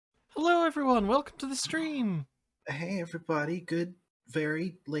Hello everyone, welcome to the stream. Hey everybody, good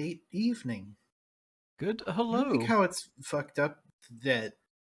very late evening. Good You hello. think how it's fucked up that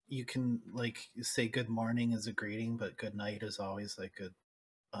you can like say good morning as a greeting, but good night is always like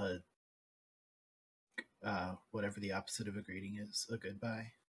whatever the opposite of a greeting is, a goodbye.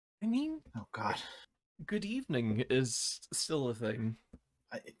 I mean, Oh god. good evening is still a thing.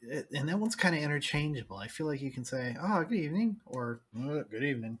 And that one's kind of interchangeable. I feel like you can say, "Oh, good evening," or "Good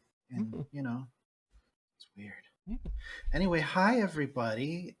evening," and it's weird. Yeah. Anyway, hi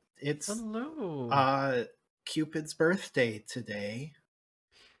everybody. It's Hello. Cupid's birthday today.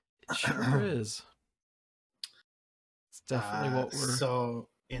 It sure is. It's definitely what we're... So,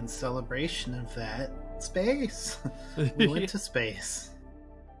 in celebration of that, space. We went to space.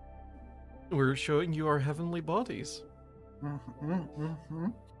 We're showing you our heavenly bodies. Mm-hmm.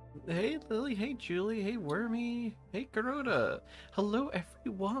 Hey Lily, hey Julie, hey Wormy, hey Garuda. Hello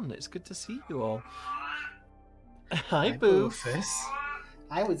everyone, it's good to see you all. Hi Boofus.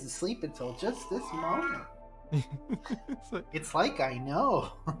 I was asleep until just this moment. It's like I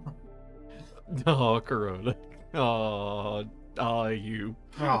know. Oh, Corona. Oh, you.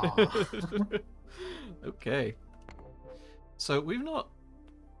 Okay. So we've not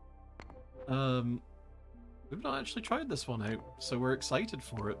actually tried this one out, so we're excited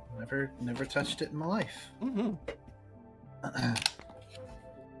for it. Never touched it in my life. Mm-hmm.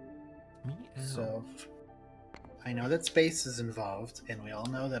 So I know that space is involved, and we all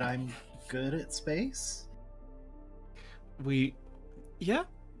know that I'm good at space. Yeah,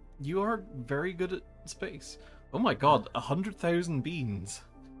 you are very good at space. Oh my god, 100,000 beans.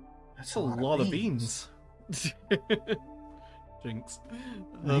 That's a lot of beans. Jinx.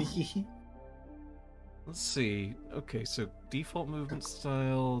 Let's see. Okay, so default movement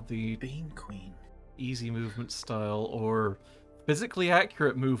style, the Bean Queen. Easy movement style, or physically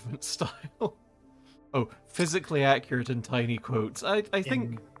accurate movement style. Oh, physically accurate in tiny quotes. I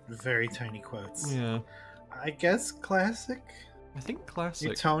think... In very tiny quotes. Yeah. I guess classic? I think classic.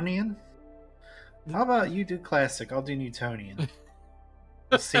 Newtonian? How about you do classic? I'll do Newtonian.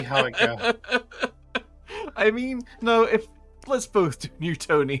 We'll see how it goes. I mean, no, let's both do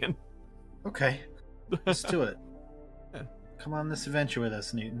Newtonian. Okay. Let's do it. Yeah. Come on this adventure with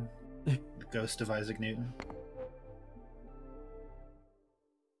us, Newton. The ghost of Isaac Newton.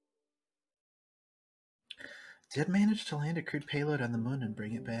 Did manage to land a crude payload on the moon and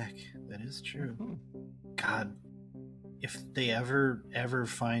bring it back. That is true. God, if they ever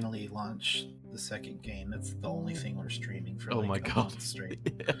finally launch the second game, that's the only thing we're streaming for like a month straight.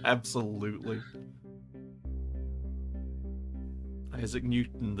 Absolutely. Isaac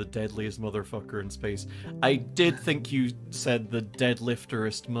Newton, the deadliest motherfucker in space. I did think you said the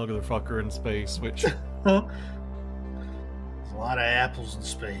deadlifterest motherfucker in space, which... There's a lot of apples in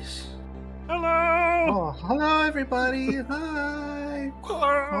space. Hello! Oh, hello everybody! Hi!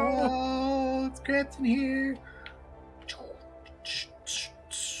 Hello! Oh, it's Granton here!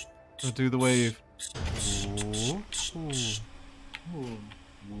 I'll do the wave.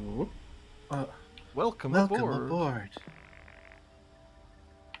 Welcome aboard.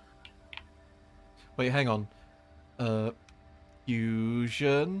 Wait, hang on.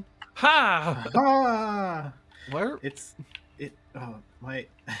 Fusion. Ha! Ah! Where? Oh,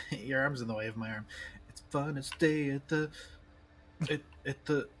 your arm's in the way of my arm. It's funnest day at the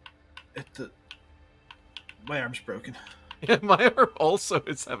my arm's broken. Yeah, my arm also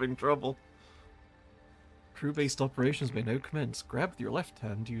is having trouble. Crew-based operations may now commence. Grab with your left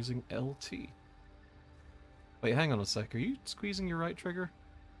hand using LT. Wait, hang on a sec. Are you squeezing your right trigger?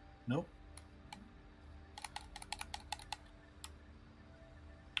 Nope.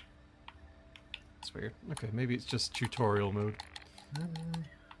 That's weird. Okay, maybe it's just tutorial mode.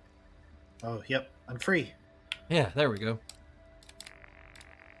 Oh, yep. I'm free. Yeah, there we go.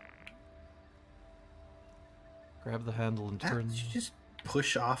 Grab the handle and turn... Did you just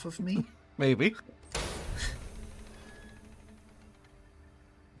push off of me? Maybe.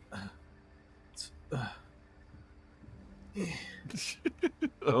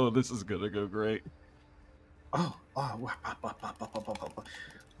 Oh, this is gonna go great. Oh,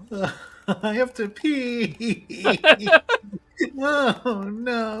 I have to pee. Oh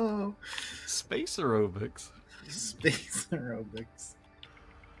no. Space aerobics. Space aerobics.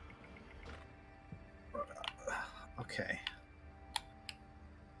 Okay.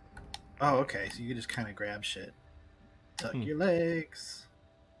 Oh, okay. So you can just kind of grab shit. Tuck your legs.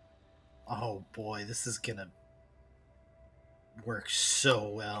 Oh boy, this is gonna work so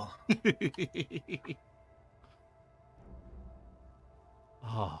well.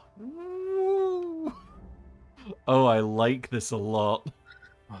 Oh. Oh, I like this a lot.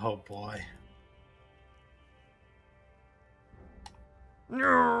 Oh boy.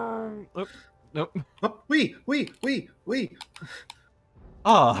 No. Nope. Nope. Oh, wee.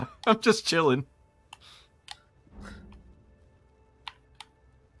 Ah, I'm just chilling.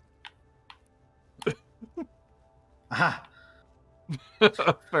 Aha!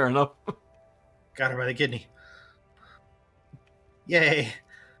 Fair enough. Got her by the kidney. Yay!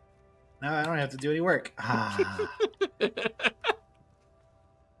 Now I don't have to do any work. Ah.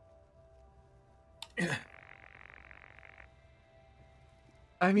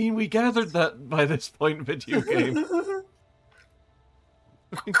 I mean, we gathered that by this point, video game.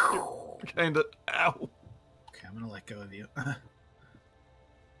 Kind of. Ow. Okay, I'm gonna let go of you. Thought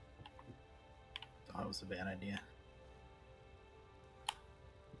it was a bad idea.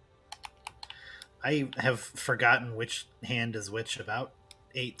 I have forgotten which hand is which about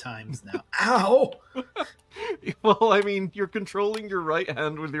 8 times now. Ow! Well, I mean, you're controlling your right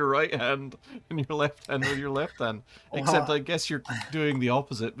hand with your right hand and your left hand with your left hand. Except I guess you're doing the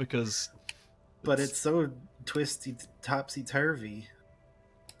opposite because... But it's so twisty, topsy-turvy.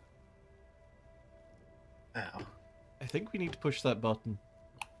 Ow. I think we need to push that button.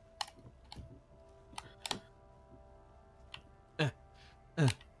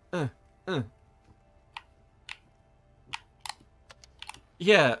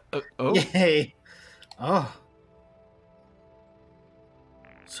 Yeah. Oh. Yay! Oh.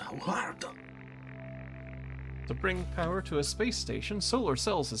 So hard. To bring power to a space station, solar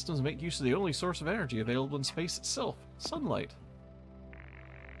cell systems make use of the only source of energy available in space itself, sunlight.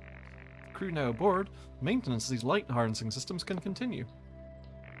 Crew now aboard, maintenance of these light harnessing systems can continue.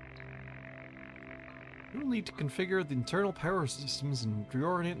 You will need to configure the internal power systems and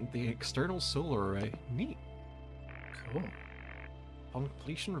reorient the external solar array. Neat. Cool. Upon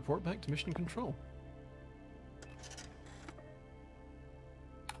completion, report back to mission control.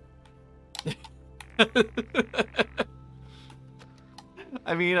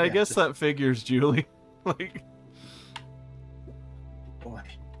 I mean, I guess that figures, Julie. Like, boy,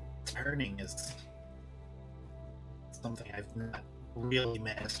 turning is something I've not really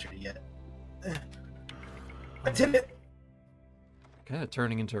mastered yet. I did it! kind of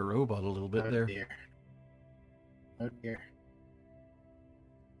turning into a robot a little bit there. Dear. Oh dear.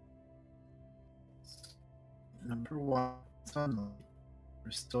 Number 1, sunlight.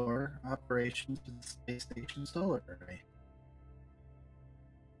 Restore operation to the space station solar array.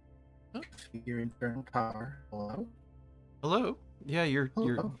 Oh. Configure internal power. Hello? Hello? Yeah, you're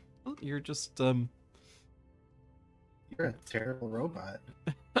just You're a terrible robot.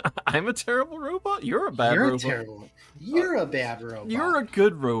 I'm a terrible robot? You're a bad robot. You're a bad robot. You're a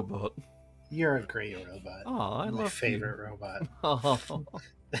good robot. You're a great robot. Oh, I love my favorite robot. Oh.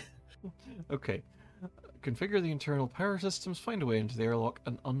 Okay. Configure the internal power systems, find a way into the airlock,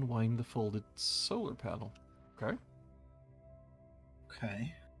 and unwind the folded solar panel. Okay.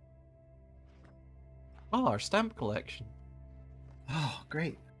 Okay. Oh, our stamp collection. Oh,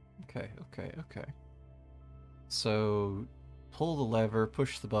 great. Okay. So, pull the lever,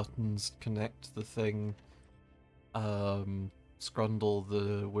 push the buttons, connect the thing, scrundle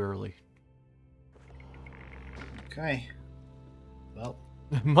the whirly. Okay. Well.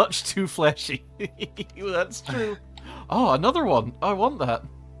 Much too fleshy. That's true. Oh, another one. I want that.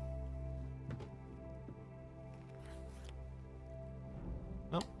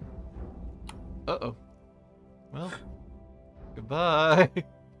 Oh. Uh-oh. Well, goodbye.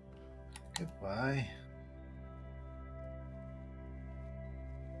 Goodbye.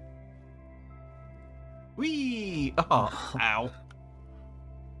 Whee! Oh, ow.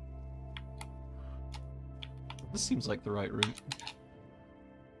 This seems like the right route.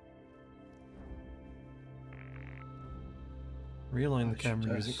 Realign the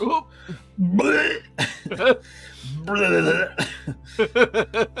camera using... Oh!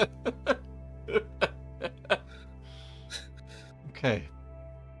 Okay.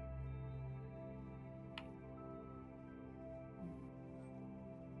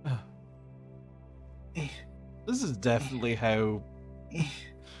 This is definitely how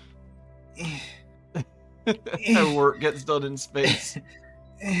how work gets done in space.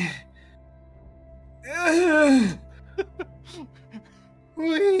 Oh.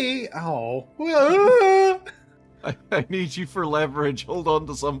 I need you for leverage. Hold on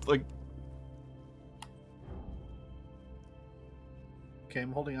to something. Okay,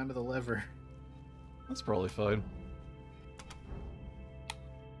 I'm holding onto the lever. That's probably fine.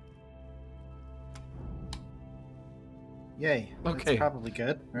 Yay. Okay. That's probably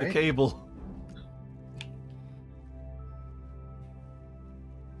good, right? The cable.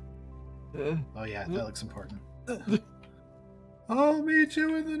 Oh yeah, that looks important. Oh meet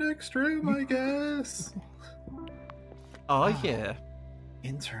you in the next room, I guess. Oh, yeah.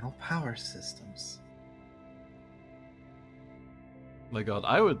 Internal power systems. My god,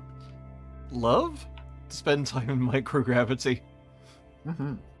 I would love to spend time in microgravity.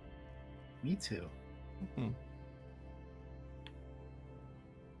 Mm-hmm. Me too. Mm-hmm.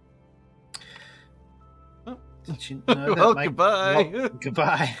 Oh. Did you know that Well, goodbye.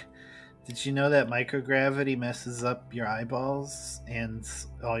 Goodbye. Did you know that microgravity messes up your eyeballs and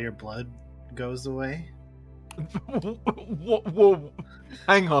all your blood goes away? Whoa.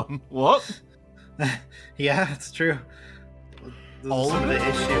 Hang on. What? Yeah, it's true. Those All are some of of it? the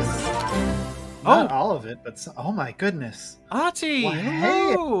issues. Oh! Not all of it, but oh my goodness. Artie! Well,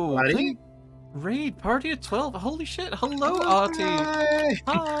 Hello! hey, buddy. Raid, party at 12. Holy shit. Hello, Artie. Hi.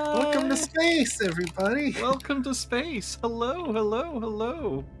 Hi. Welcome to space, everybody. Welcome to space. Hello.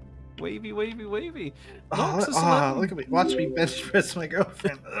 Wavy. Oh, look at me. Watch me bench press my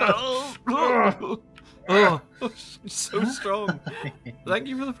girlfriend. Oh, so strong. Thank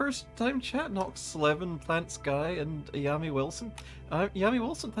you for the first time chat, Nox11, Plant Sky, and Yami Wilson. Yami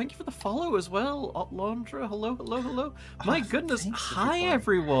Wilson, thank you for the follow as well. Otlondra, hello. My goodness, thanks, hi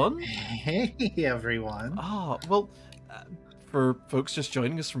everyone. Hey everyone. Ah, well, for folks just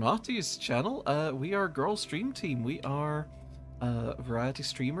joining us from Artie's channel, we are Girl Stream Team. We are variety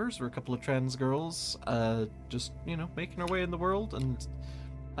streamers. We're a couple of trans girls, just, you know, making our way in the world and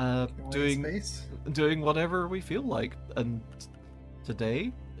doing whatever we feel like. And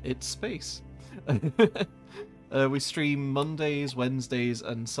today it's space. We stream Mondays, Wednesdays,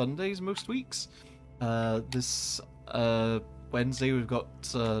 and Sundays most weeks. This Wednesday we've got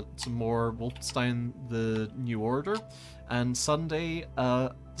some more Wolfenstein: The New Order, and Sunday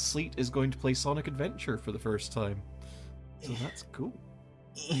Sleet is going to play Sonic Adventure for the first time. So that's cool.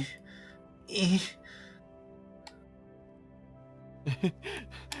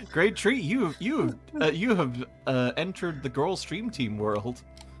 Great treat! You have entered the Girl Stream Team world.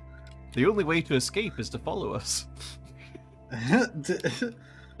 The only way to escape is to follow us.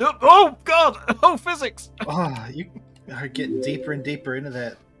 Oh God! Oh, physics! Oh, you are getting deeper and deeper into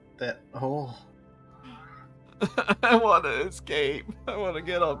that hole. I want to escape. I want to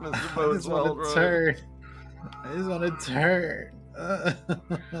get off Mr. Boat's world road. I just want to turn.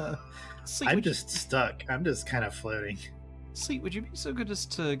 See, I'm just stuck. I'm just kind of floating. See, would you be so good as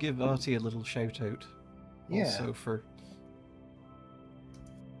to give Artie a little shout out? Yeah. Also for...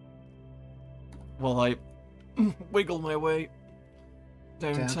 While I wiggle my way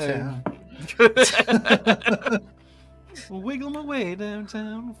downtown. Wiggle my way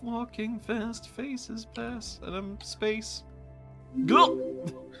downtown, walking fast, faces pass, and I'm space. Go!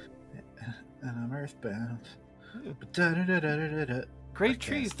 And I'm earthbound. Yeah. Great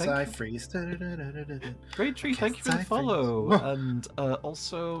tree, thank you. Freeze. Great tree, thank you for the follow. And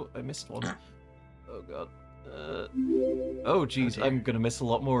also, I missed one. Oh god. Oh geez, I'm gonna miss a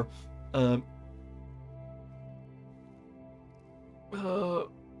lot more.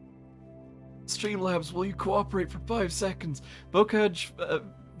 Streamlabs, will you cooperate for 5 seconds? Bokaj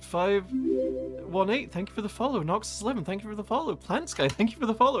 518, thank you for the follow. Nox11, thank you for the follow. Plant Sky, thank you for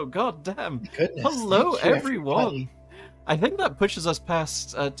the follow. God damn. Goodness, hello everyone. Everybody. I think that pushes us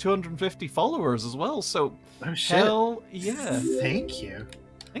past 250 followers as well, so oh, shit. Hell yeah. Thank you.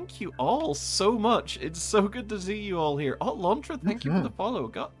 Thank you all so much. It's so good to see you all here. Oh, Lontra, thank you for the follow.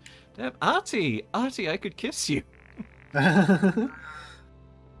 God damn. Artie, I could kiss you.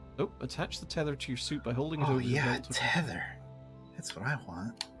 Oh, attach the tether to your suit by holding it over your belt. Oh, yeah, tether. That's what I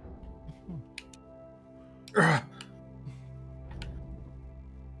want.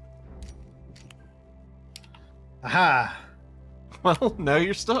 Aha! Well, now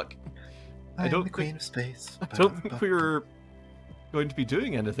you're stuck. I don't the queen of space. I don't think we're going to be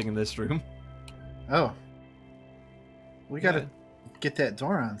doing anything in this room. Oh. We gotta get that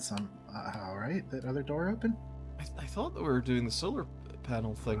door on somehow, right? That other door open? I thought that we were doing the solar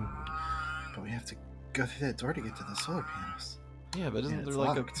panel thing. But we have to go through that door to get to the solar panels. Yeah, but isn't there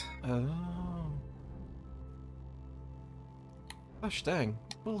like locked. Oh. Gosh dang.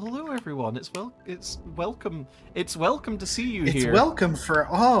 Well, hello everyone. It's welcome to see you here. It's welcome for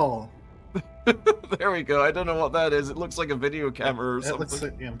all. There we go. I don't know what that is. It looks like a video camera or something. That looks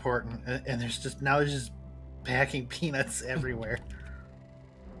like important. And there's just packing peanuts everywhere.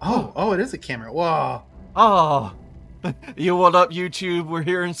 Oh, it is a camera. Whoa. Oh. You what up, YouTube? We're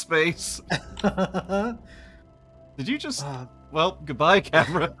here in space. Did you just well, goodbye,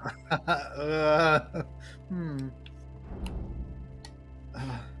 camera.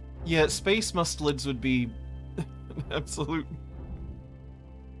 Yeah, space mustelids would be an absolute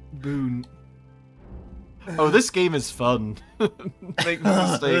boon. Oh, this game is fun. Make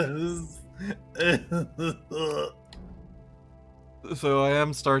no mistake. So I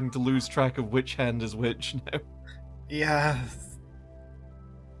am starting to lose track of which hand is which now. Yeah.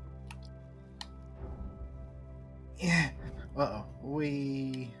 Yeah. Uh-oh.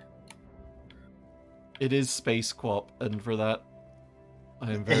 It is Space QWOP, and for that,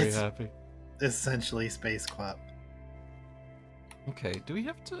 I am very happy. Essentially Space QWOP. Okay, do we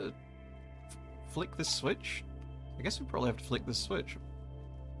have to flick this switch? I guess we probably have to flick this switch.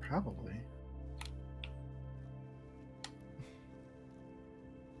 Probably.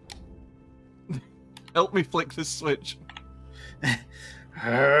 Help me flick this switch.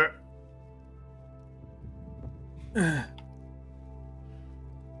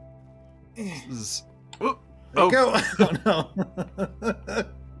 This is... Oh, there you go. Oh no.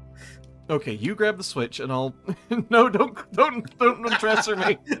 Okay, you grab the switch and I'll... No, don't undresser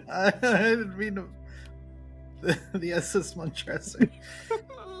me. I didn't mean to... The SS Montresor.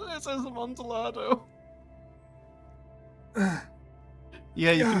 SS Amontillado.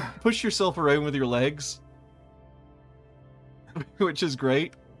 Yeah, you can push yourself around with your legs. Which is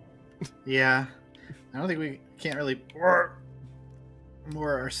great. Yeah. I don't think we can't really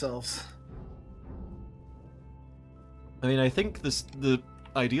more ourselves. I mean, I think the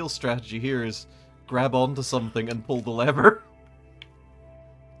ideal strategy here is grab onto something and pull the lever.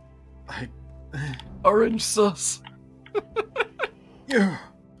 Orange sus. You.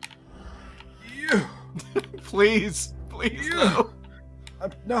 Please, no.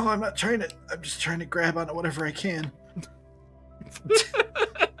 No, I'm not trying to. I'm just trying to grab onto whatever I can.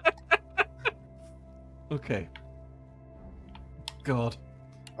 Okay. God.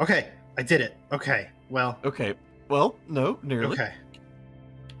 Okay, I did it. Okay, well. Okay, well, no, nearly. Okay.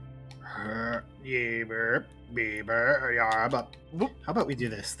 How about we do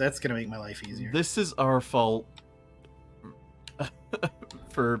this? That's gonna make my life easier. This is our fault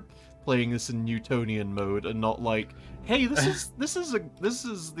for playing this in Newtonian mode and not like, hey, this is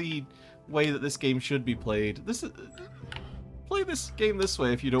the way that this game should be played. Play this game this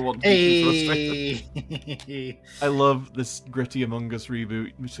way if you don't want to be frustrated. I love this Gritty Among Us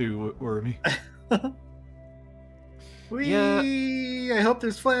reboot too, Wormy. Yeah. I hope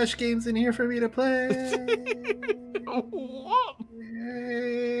there's Flash games in here for me to play. What?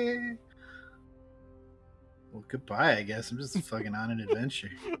 Well, goodbye, I guess. I'm just fucking on an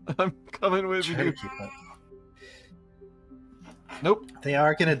adventure. I'm coming with Try you. to keep up. Nope. They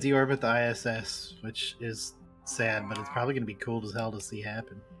are going to deorbit the ISS, which is sad, but it's probably going to be cool as hell to see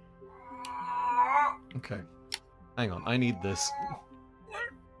happen. Okay. Hang on, I need this.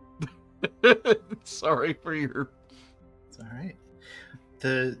 Sorry for your... It's alright.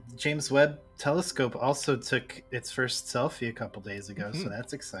 The James Webb Telescope also took its first selfie a couple days ago, so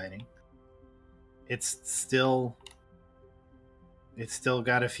that's exciting. It's still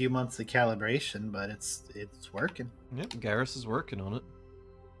got a few months of calibration, but it's working. Yep, Garrus is working on it.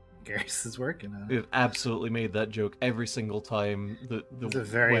 Garrus is working on it. We've absolutely made that joke every single time. He's a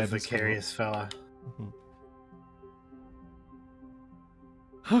very vicarious fella.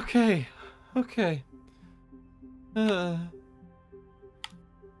 Okay.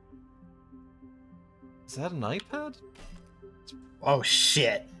 Is that an iPad? Oh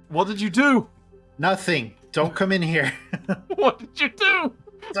shit! What did you do? Nothing. Don't come in here. What did you do?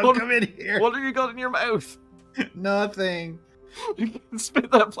 Don't come in here. What have you got in your mouth? Nothing. You can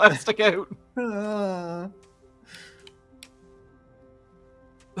spit that plastic out.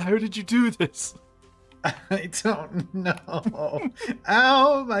 How did you do this? I don't know.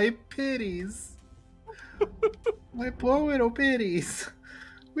 Ow, my pitties. My poor little pitties.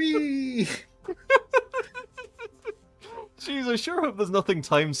 Wee. Jeez, I sure hope there's nothing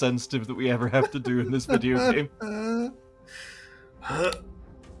time sensitive that we ever have to do in this video game.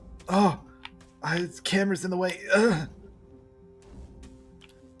 Oh, the camera's in the way.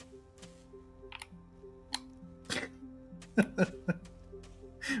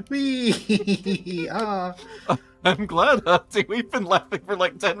 Wee. Ah. I'm glad, Auntie. We've been laughing for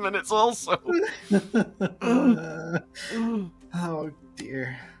like 10 minutes also. Oh,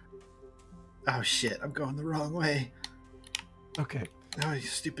 dear. Oh, shit. I'm going the wrong way. Okay. Oh, you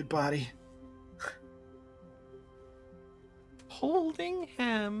stupid body. Holding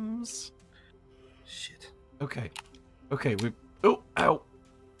hands. Shit. Okay. Okay, we... Oh, ow.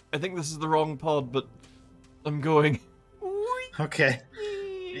 I think this is the wrong pod, but I'm going. Okay.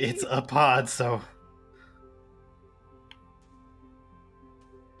 It's a pod, so...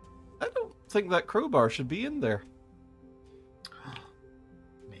 I don't think that crowbar should be in there.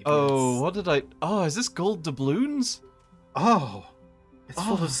 Maybe what did I... Oh, is this gold doubloons? Oh! It's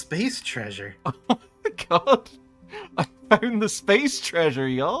full of space treasure. Oh my god! I found the space treasure,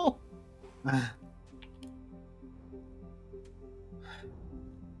 y'all!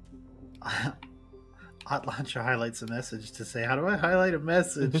 Hot Launcher highlights a message to say, how do I highlight a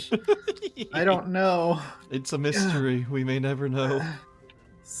message? I don't know. It's a mystery. We may never know.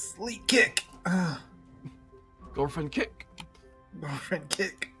 Sleep kick. Girlfriend kick. Girlfriend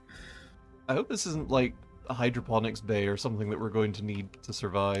kick. I hope this isn't like a hydroponics bay or something that we're going to need to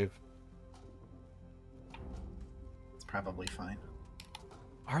survive. It's probably fine.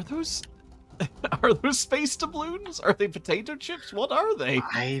 Are those space doubloons? Are they potato chips? What are they?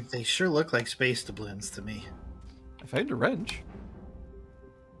 They sure look like space doubloons to me. I found a wrench.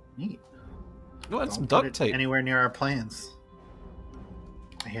 Neat. Oh, and Don't some put duct it tape. anywhere near our plans.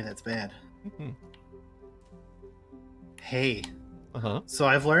 I hear that's bad. Hey. Uh-huh. So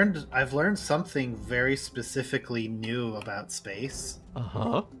I've learned something very specifically new about space.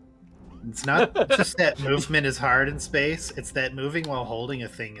 Uh-huh. It's not just that movement is hard in space, it's that moving while holding a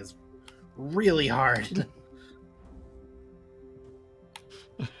thing is really hard.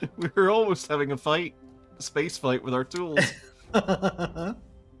 We were almost having a space fight with our tools. Oh,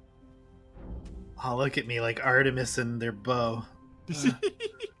 look at me like Artemis and their bow.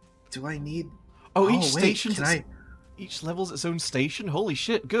 Do I need... Oh, each wait, station... can I... Each level's its own station? Holy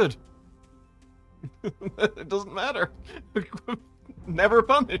shit, good. It doesn't matter. Never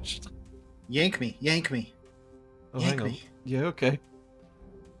punished. Yank me, yank me. Oh, Yank hang on. me. Yeah, okay.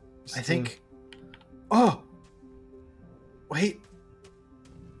 I think... Oh! Wait.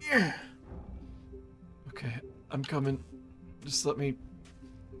 Yeah. Okay, I'm coming. Just let me...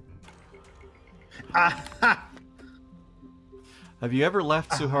 Ah! Have you ever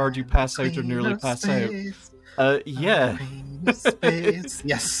laughed so hard you pass out or nearly pass out? Yeah. Space.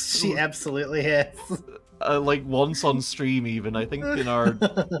 Yes, she absolutely has. Like once on stream even. I think in our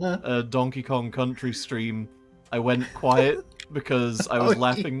Donkey Kong Country stream, I went quiet because I was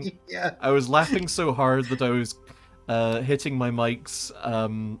laughing. Yeah. I was laughing so hard that I was hitting my mic's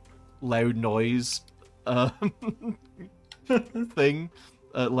loud noise thing,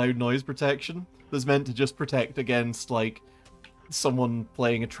 loud noise protection. That's meant to just protect against like someone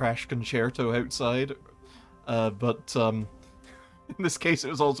playing a trash concerto outside. But in this case, it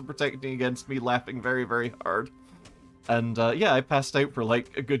was also protecting against me laughing very, very hard. And yeah, I passed out for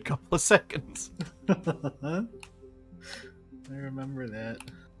like a good couple of seconds. I remember that.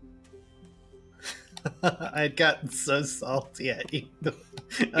 I'd gotten so salty at you.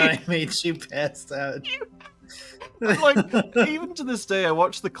 I made you pass out. Like, even to this day, I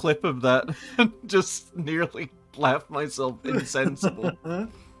watch the clip of that and just nearly laugh myself insensible.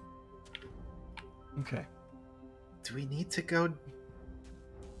 Okay. Do we need to go...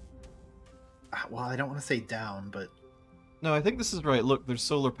 Well, I don't want to say down, but... No, I think this is right. Look, there's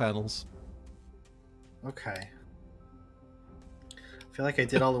solar panels. Okay. I feel like I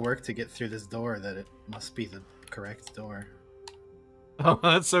did all the work to get through this door, that it must be the correct door. Oh,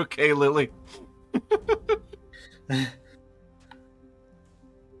 that's okay, Lily.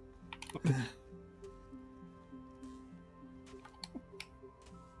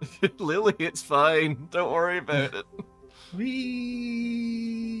 Lily, it's fine. Don't worry about it.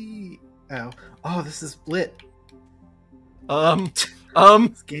 Whee! Ow. Oh, this is lit.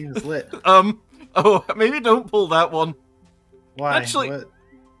 This game is lit. Oh, maybe don't pull that one. Why? Actually... What?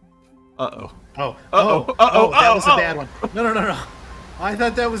 Uh-oh. Oh. Uh-oh. That was a bad one. No. I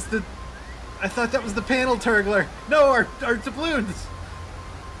thought that was the panel turgler. No, our doubloons.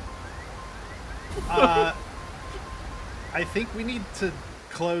 I think we need to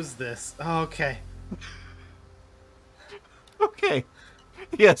close this. Oh, okay. Okay.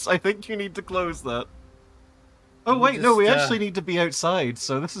 Yes, I think you need to close that. Oh, wait, no, we actually need to be outside,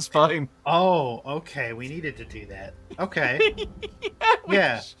 so this is fine. Oh, okay, we needed to do that. Okay.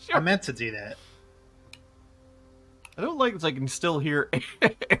 Yeah, sure. I meant to do that. I don't like that I can still hear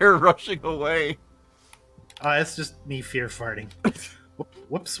air rushing away. It's just me fear farting.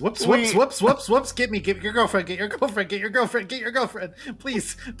 Whoops. Get your girlfriend, get your girlfriend.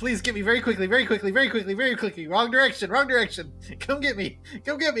 Please get me very quickly. Wrong direction. Come get me.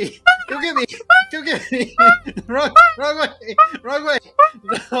 Wrong way.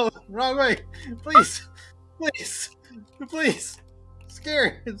 No, wrong way. Please.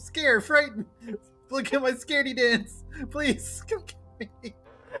 Scared, frightened. Look at my scaredy dance. Please, come get me.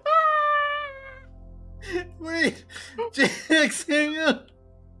 Wait, Jax, hang up.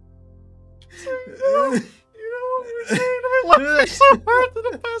 You know what we're saying? I laughed so hard that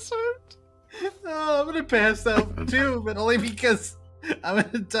I passed out. Oh, I'm gonna pass out too, but only because I'm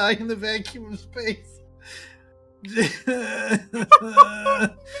gonna die in the vacuum of space.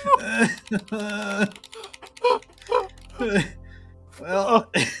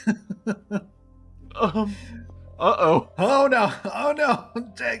 Well. Uh-oh. Oh no! Oh no!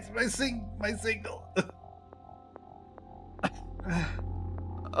 Jax, my signal.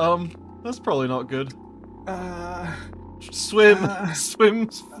 That's probably not good. Swim! Swim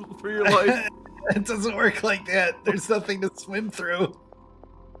for your life. It doesn't work like that. There's nothing to swim through.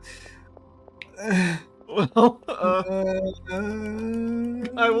 Well,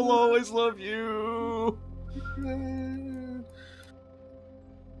 I will always love you.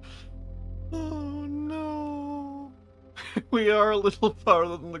 Oh no. We are a little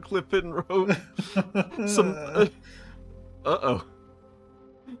farther than the clip-in road. Uh-oh.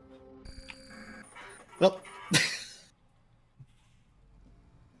 Well.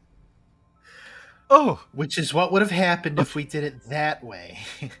 Oh! Which is what would have happened if we did it that way.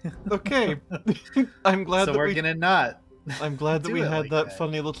 Okay. I'm glad so that we're gonna not. I'm glad that we had like that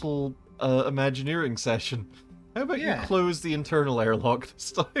funny little Imagineering session. How about you close the internal airlock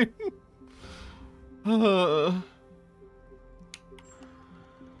this time?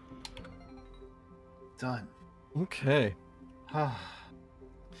 Done. Okay.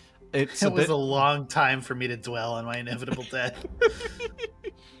 It was a long time for me to dwell on my inevitable death.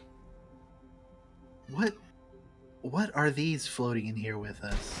 What are these floating in here with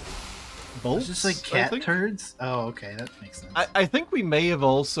us? Bolts? Just like cat turds? Oh, okay, that makes sense. I think we may have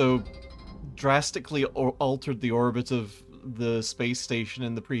also drastically altered the orbit of the space station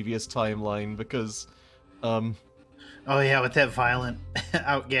in the previous timeline because, Oh yeah, with that violent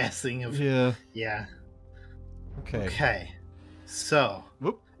outgassing of... Yeah. Okay. So,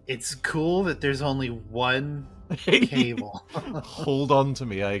 it's cool that there's only one cable. Hold on to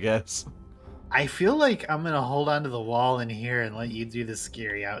me, I guess. I feel like I'm gonna hold onto the wall in here and let you do the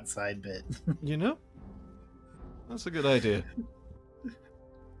scary outside bit. You know? That's a good idea.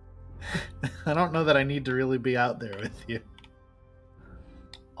 I don't know that I need to really be out there with you.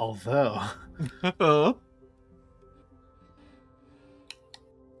 Although...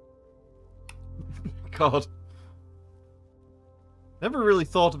 God. Never really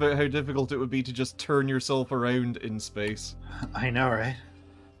thought about how difficult it would be to just turn yourself around in space. I know, right?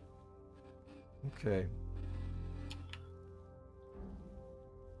 Okay.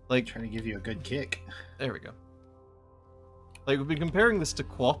 Like, trying to give you a good kick. There we go. Like, we've been comparing this to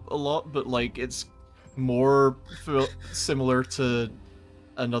QWOP a lot, but like it's more similar to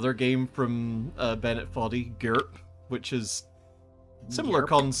another game from Bennett Foddy, GWOP, which is similar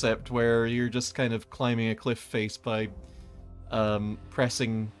concept where you're just kind of climbing a cliff face by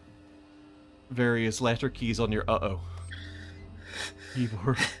pressing various letter keys on your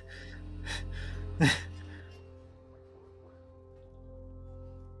keyboard.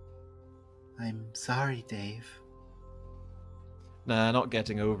 I'm sorry, Dave. Nah, not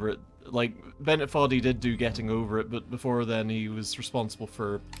getting over it. Like, Bennett Foddy did do Getting Over It, but before then he was responsible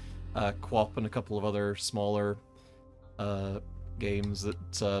for QWOP and a couple of other smaller games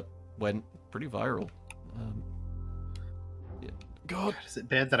that went pretty viral. Yeah. God. Is it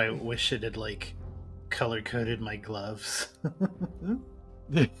bad that I wish it had, like, color-coded my gloves?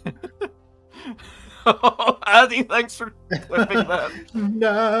 Oh, Addy, thanks for clipping that.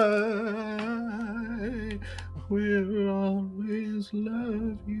 I will always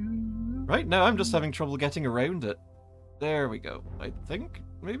love you. Right now, I'm just having trouble getting around it. There we go. I think,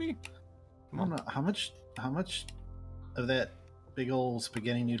 maybe? Come on. I don't know. How much of that big old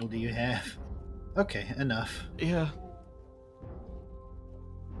spaghetti noodle do you have? Okay, enough. Yeah.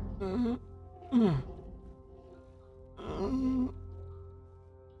 Who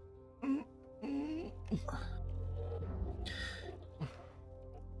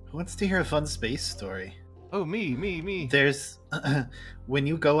wants to hear a fun space story? Oh, me. There's when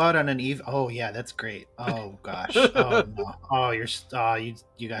you go out on an eve. Oh yeah, that's great. Oh gosh. Oh no. Oh, you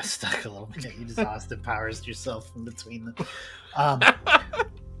got stuck a little bit. You just Austin Powers yourself in between them.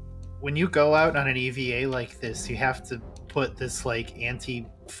 When you go out on an EVA like this, you have to put this like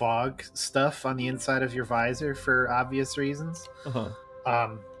anti-fog stuff on the inside of your visor for obvious reasons.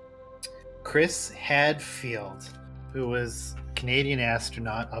 Chris Hadfield, who was a Canadian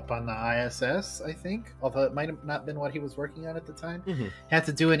astronaut up on the ISS, I think, although it might have not been what he was working on at the time, had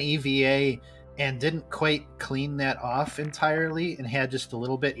to do an EVA and didn't quite clean that off entirely and had just a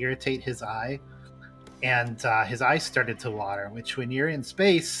little bit irritate his eye. And his eye started to water, which when you're in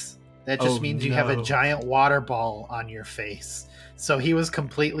space, that just means you have a giant water ball on your face. So he was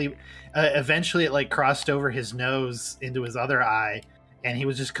completely... eventually it like crossed over his nose into his other eye, and he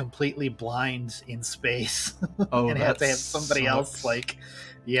was just completely blind in space. Oh, and he had to have somebody else like...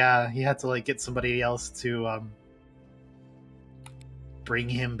 Yeah, he had to like get somebody else to bring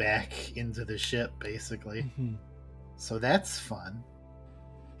him back into the ship, basically. Mhm. So that's fun.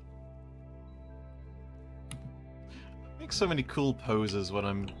 Make so many cool poses when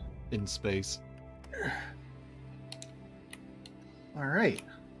I'm in space. All right.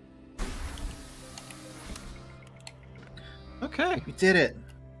 Okay. We did it.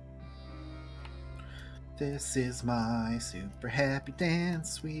 This is my super happy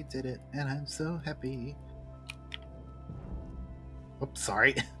dance. We did it, and I'm so happy. Oops,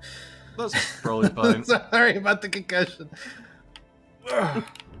 sorry. That's probably fine. Sorry about the concussion.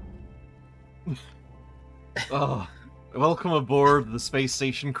 Oh, welcome aboard the space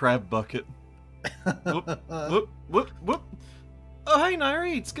station crab bucket. Whoop, whoop, whoop, whoop. Oh, hi,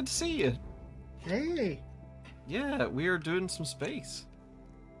 Nairi. It's good to see you. Hey. Yeah, we are doing some space.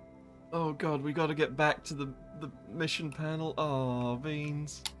 Oh god, we gotta get back to the mission panel. Aw,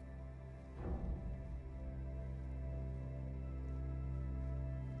 veins.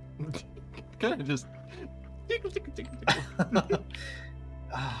 Kinda just... Tickle, tickle, tickle, tickle.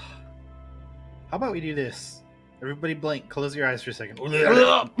 How about we do this? Everybody blink. Close your eyes for a second.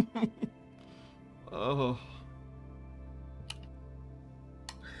 Oh.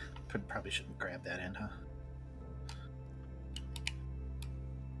 Probably shouldn't grab that in, huh?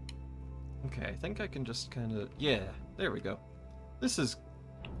 Okay, I think I can just kind of... Yeah, there we go. This is...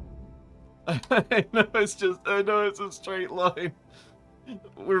 I know it's a straight line.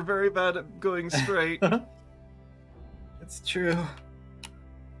 We're very bad at going straight. It's true.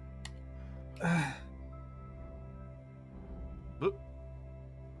 Whoop.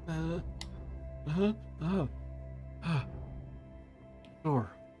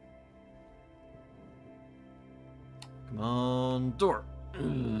 Door. Come on, door.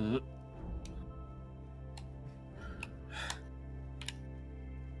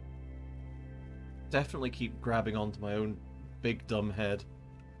 Definitely keep grabbing onto my own big dumb head.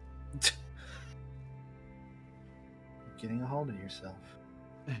 Getting a hold of yourself.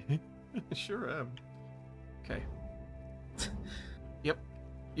 Sure am. Okay. Yep.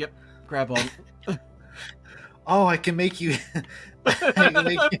 Grab on. Oh, I can make you. I can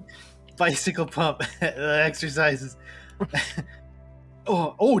make you bicycle pump exercises.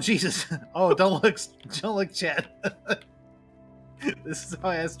 Oh, Jesus! Oh, don't look, Chad. This is how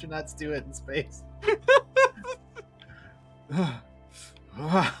astronauts do it in space.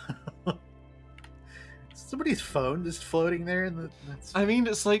 Somebody's phone just floating there in the. I mean,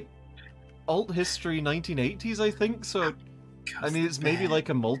 it's like alt history 1980s, I think. So, I mean, it's maybe like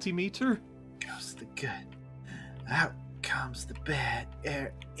a multimeter. Goes the good. Out comes the bad.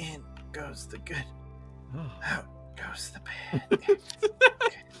 Air in goes the good. Oh. Out goes the bad.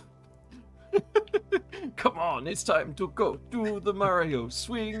 Come on, it's time to go do the Mario.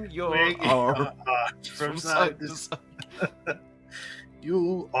 Swing your arm from side to side.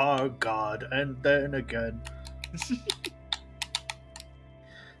 You are God, and then again. Stay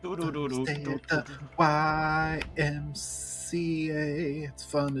at the YMCA. It's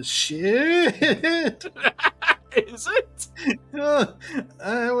fun as shit. Is it?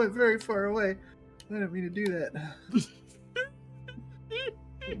 I went very far away. I didn't mean to do that.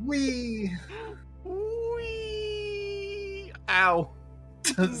 Wee. Wee. Ow.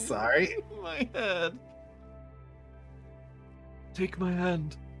 Sorry. My head. Take my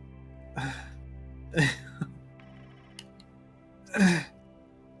hand.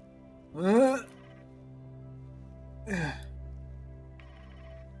 Well,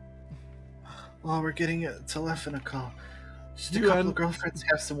 we're getting a telephone call. Just a couple of girlfriends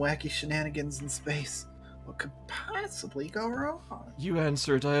have some wacky shenanigans in space. What could possibly go wrong? You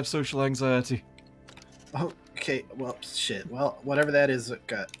answer it. I have social anxiety. Okay, well, shit. Well, whatever that is, it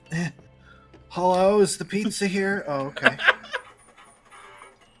got. Hello, is the pizza here? Oh, okay.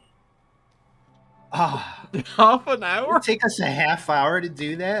 Ah, Half an hour? It would take us a half hour to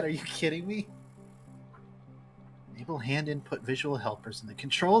do that? Are you kidding me? Enable hand input visual helpers in the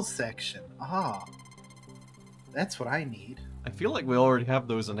controls section. Ah, that's what I need. I feel like we already have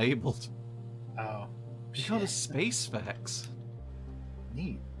those enabled. Oh, We got a space fax.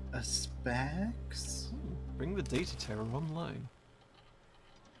 Neat. A specs? Bring the data tower online.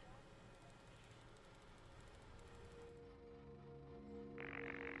 To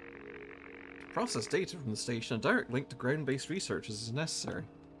process data from the station, a direct link to ground-based researchers is necessary.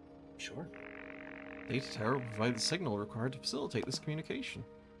 Sure. Data tower will provide the signal required to facilitate this communication.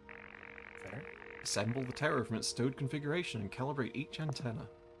 Fair. Assemble the tower from its stowed configuration and calibrate each antenna.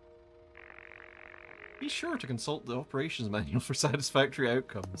 Be sure to consult the operations manual for satisfactory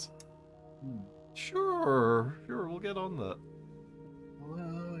outcomes. Sure, we'll get on that.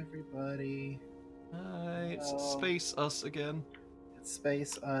 Hello, everybody. Hi, it's Space Us again.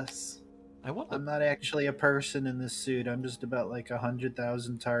 Space us. I want I'm not actually a person in this suit. I'm just about like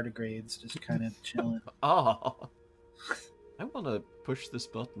 100,000 tardigrades just kind of chilling. Oh, I want to push this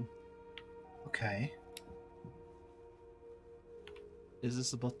button. Okay. Is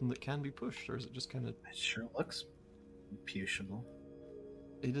this a button that can be pushed, or is it just kind of... It sure looks pushable.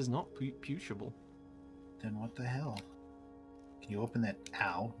 It is not pushable. Then what the hell? Can you open that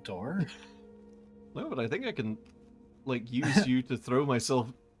door? No, but I think I can, like, use you to throw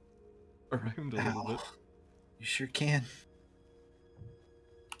myself around a little bit. You sure can.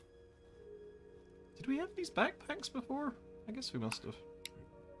 Did we have these backpacks before? I guess we must have.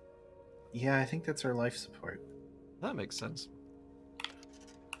 Yeah, I think that's our life support. That makes sense.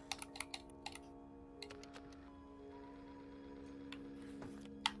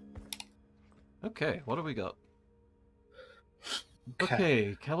 Okay, what do we got?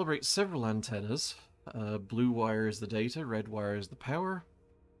 Okay, calibrate several antennas. Blue wire is the data, red wire is the power.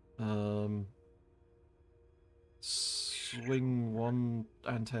 Swing one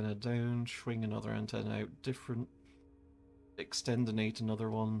antenna down, swing another antenna out different. Extendinate another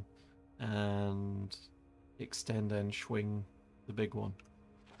one, and extend and swing the big one,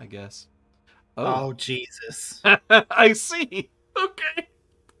 I guess. Oh Jesus. I see! Okay,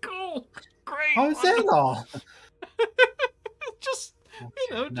 cool, great! How's that all? Just,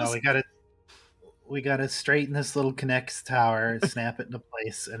 you know, No, we gotta straighten this little connects tower, snap it into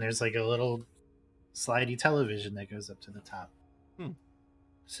place, and there's like a little slidey television that goes up to the top.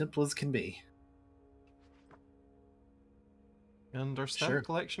 Simple as can be. And our stamp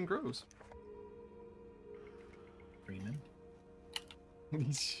collection grows. Freeman.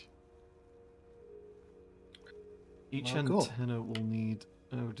 Each antenna will need...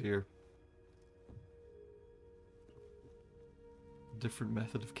 Oh dear. Different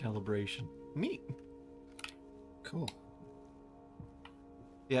method of calibration. Neat. Cool.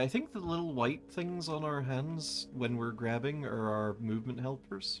 Yeah, I think the little white things on our hands when we're grabbing are our movement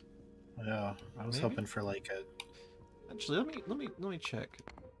helpers. Yeah, I was hoping for like a... Actually, let me check.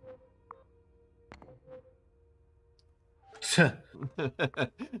 No.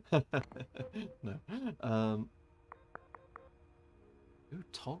 Ooh,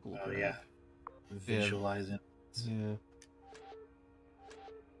 toggle. Oh yeah. Visualizing. Yeah.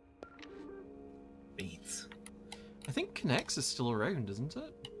 Beats. I think Connects is still around, isn't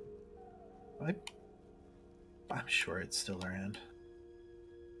it? I'm sure it's still around.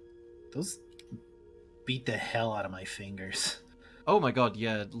 Those beat the hell out of my fingers. Oh my god,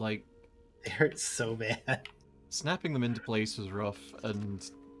 yeah, like... They hurt so bad. Snapping them into place was rough, and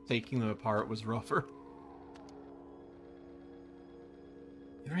taking them apart was rougher.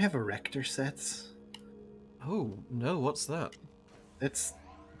 You ever have erector sets? Oh, no, what's that? It's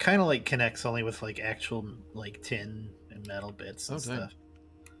kind of like Connects, only with like actual like tin and metal bits and stuff.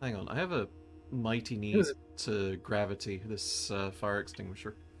 Hang on, I have a mighty need to gravity, this fire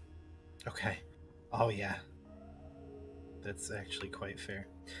extinguisher. Okay. Oh yeah. That's actually quite fair.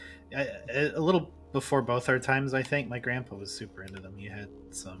 A little before both our times, I think, my grandpa was super into them. He had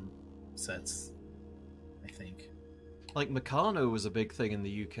some sets, I think. Like, Meccano was a big thing in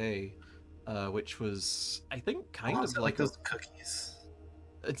the UK, which was, I think, kind of like those cookies.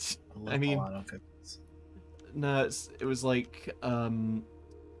 It's, I mean, no, it was like,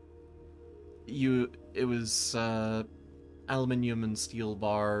 it was aluminium and steel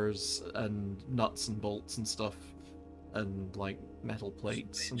bars and nuts and bolts and stuff, and like metal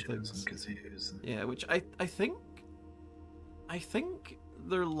plates and things. Yeah, which I think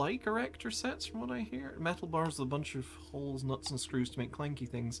they're like erector sets from what I hear. Metal bars with a bunch of holes, nuts, and screws to make clanky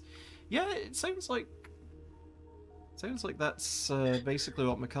things. Yeah, it sounds like that's basically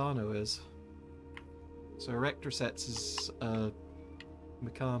what Meccano is. So erector sets is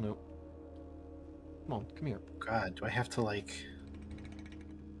Meccano. Come on, come here. God, do I have to like...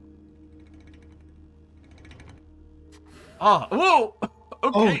 Ah, whoa! Okay.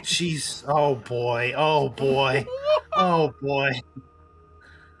 Oh, jeez. Oh, boy. Oh, boy. Oh, boy.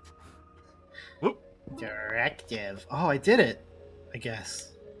 Whoop. Directive. Oh, I did it, I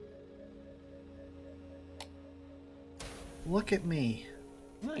guess. Look at me.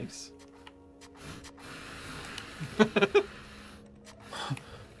 Nice.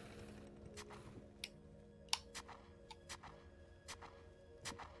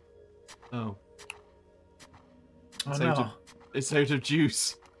 Oh. Oh no. It's out of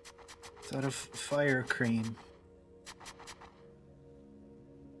juice. It's out of fire cream.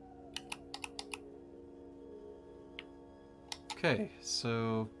 Okay,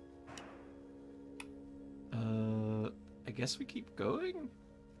 so... I guess we keep going?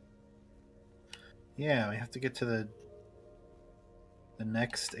 Yeah, we have to get to the the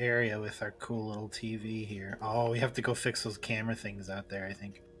next area with our cool little TV here. Oh, we have to go fix those camera things out there, I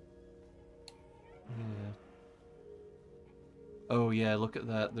think. Yeah. Oh yeah, look at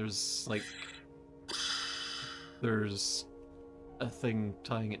that. There's like there's a thing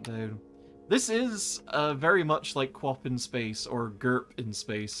tying it down. This is very much like QWOP in space or GURP in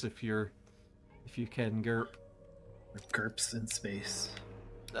space if you can GURP. Or GURPS in space.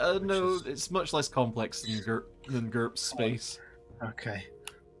 No, it's much less complex than GURP space. Okay.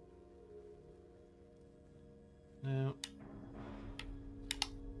 No.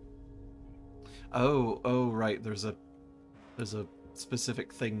 Oh, right. There's a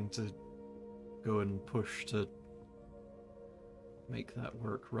specific thing to go and push to make that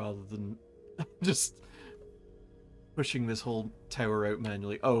work rather than just pushing this whole tower out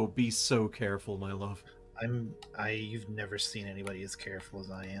manually. Oh, be so careful, my love. You've never seen anybody as careful as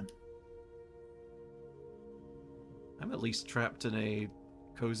I am. I'm at least trapped in a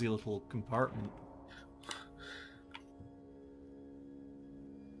cozy little compartment.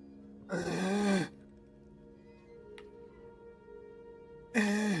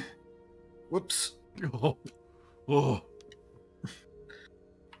 Whoops. Oh. Oh.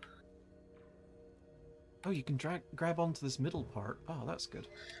 Oh, you can grab onto this middle part. Oh, that's good.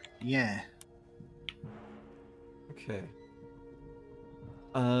 Yeah. Okay.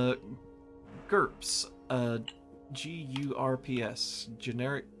 GURPS. GURPS.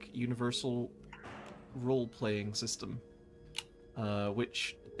 Generic Universal Role-Playing System.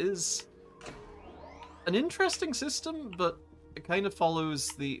 Which is an interesting system, but it kind of follows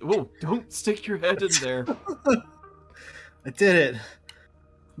the... Whoa, don't stick your head in there. I did it.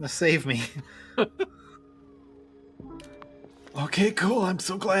 Now save me. Okay, cool. I'm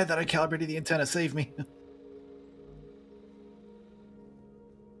so glad that I calibrated the antenna. Save me.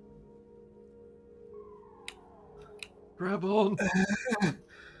 Grab on.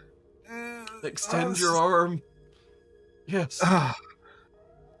 Extend your arm. Yes.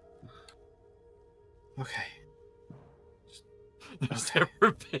 Okay. There's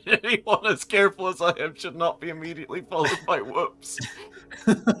never been anyone as careful as I am should not be immediately followed by whoops.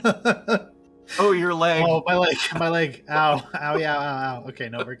 Oh, your leg. Oh, my leg. Ow, ow, yeah, ow, ow. Okay,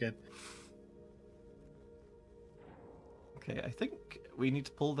 no, we're good. Okay, I think we need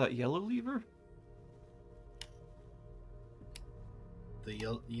to pull that yellow lever. The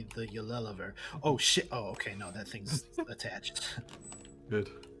yellow lever. Oh shit. Oh, okay. No, that thing's attached. Good.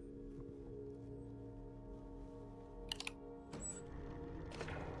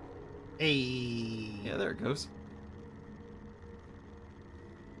 Hey. Yeah, there it goes.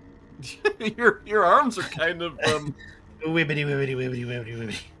 your arms are kind of Wibbity wibbity wibbity wibbity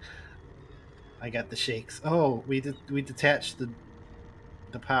wibbity. I got the shakes. Oh, we detached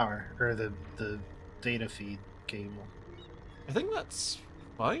the power or the data feed cable. I think that's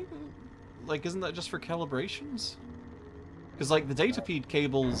fine. Like, isn't that just for calibrations? Because like the data feed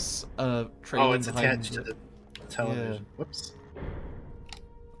cables trailing Oh, it's behind attached to the television. Yeah. Whoops.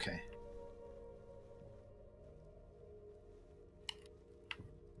 Okay.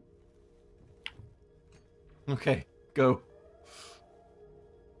 Okay, go.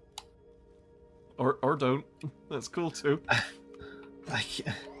 Or don't. That's cool too. I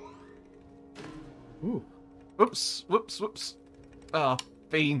can't. Ooh. Whoops, whoops, whoops. Ah,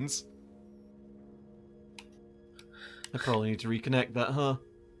 beans. I probably need to reconnect that, huh?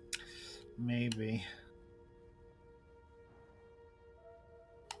 Maybe.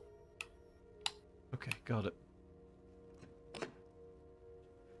 Okay, got it.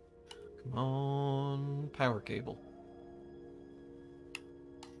 Come on, power cable.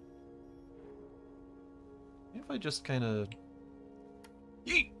 If I just kind of...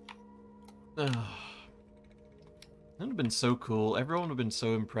 Yeet! That would have been so cool. Everyone would have been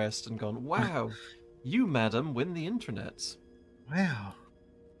so impressed and gone, wow, you, madam, win the internet. Wow.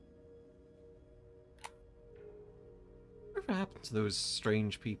 Whatever happened to those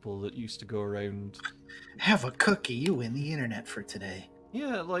strange people that used to go around? Have a cookie. You win the internet for today.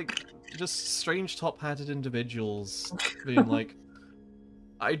 Yeah, like, just strange top-hatted individuals being like,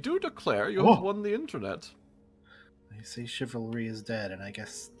 I do declare you have won the internet. They say chivalry is dead, and I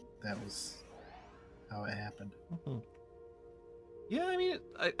guess that was how it happened. Mm-hmm. Yeah, I mean,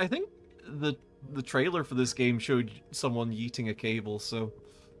 I think the trailer for this game showed someone yeeting a cable, so...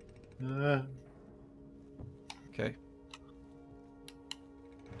 Okay.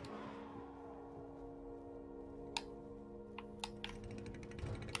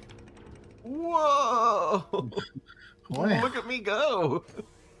 Whoa! Wow. Look at me go!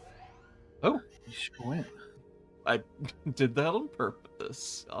 Oh. You sure went. I did that on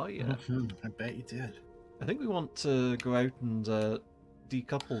purpose. Oh, yeah. I bet you did. I think we want to go out and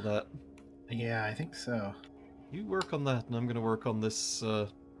decouple that. Yeah, I think so. You work on that, and I'm gonna work on this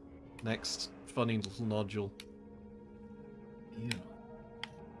next funny little nodule. Ew.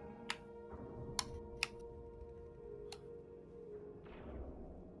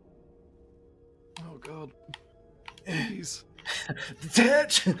 Oh God. Please.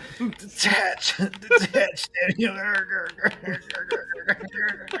 Detach! Detach! Detach!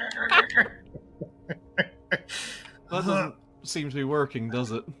 That doesn't seem to be working,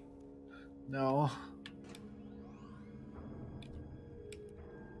 does it? No.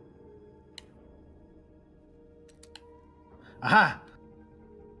 Aha!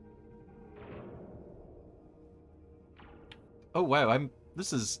 Oh wow,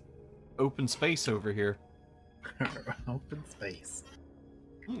 this is open space over here. Open space.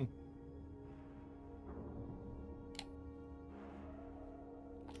 Hmm.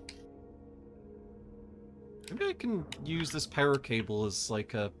 Maybe I can use this power cable as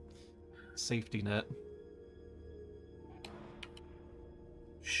like a safety net.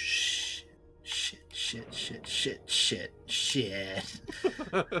 Shh. Shit.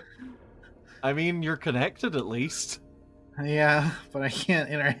 I mean, you're connected at least. Yeah, but I can't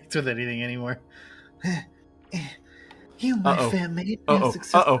interact with anything anymore. You, my fan mate, have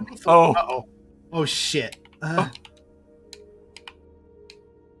successfully... Uh-oh. Oh, shit. It's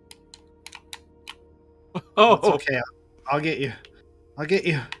okay. I'll get you. I'll get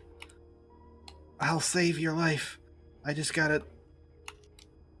you. I'll save your life. I just gotta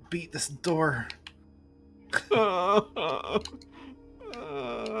beat this door.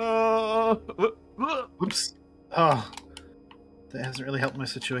 Whoops. Oh, that hasn't really helped my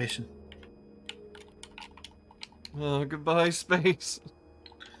situation. Oh, goodbye, space.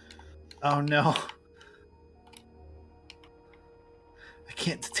 Oh no. I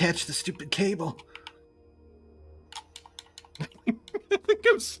can't detach the stupid cable. I think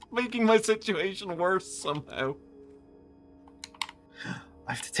I'm making my situation worse somehow.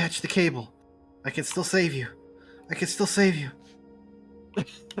 I've detached the cable. I can still save you. I can still save you.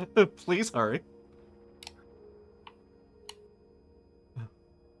 Please hurry.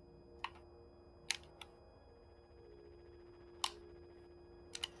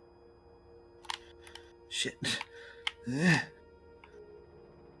 Shit.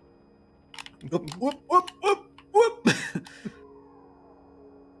 Whoop, whoop, whoop, whoop, whoop.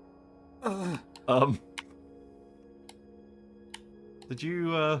 Did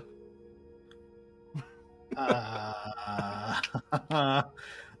you, Ave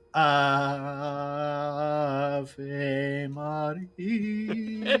Maria.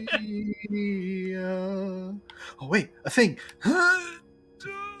 Oh, wait, a thing. I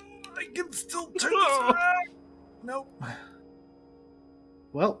can still turn this around. Nope.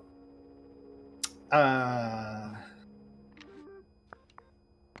 Well,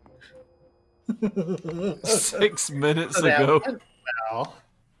 6 minutes ago. Well.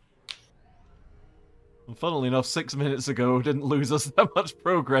 And funnily enough, 6 minutes ago didn't lose us that much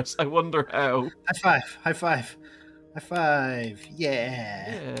progress. I wonder how. High five. High five. High five.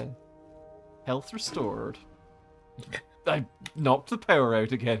 Yeah. Yeah. Health restored. I knocked the power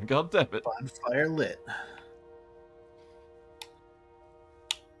out again. God damn it. Bonfire lit.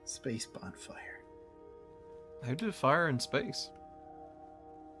 Space bonfire. How do fire in space?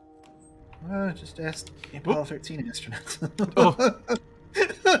 Just ask Apollo 13 astronauts. Oh.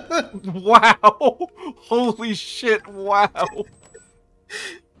 Wow! Holy shit, wow!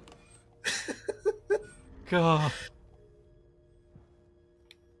 God.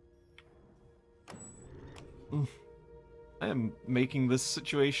 I am making this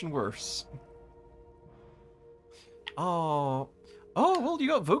situation worse. Oh. Oh, well, you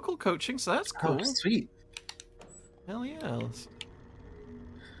got vocal coaching, so that's cool. Oh, sweet. Hell yeah.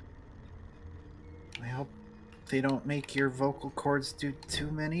 I hope they don't make your vocal cords do too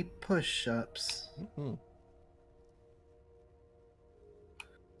many push-ups. Mm-hmm.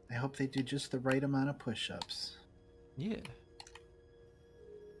 I hope they do just the right amount of push-ups. Yeah.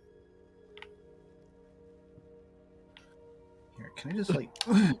 Here, can I just like...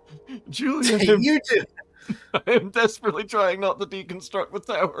 Julian, hey, you too! I am desperately trying not to deconstruct the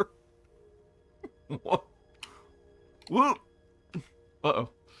tower. What? Whoop! Uh-oh.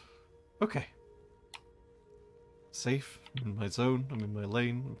 Okay. Safe. I'm in my zone. I'm in my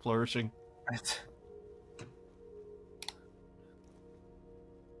lane. I'm flourishing. Right.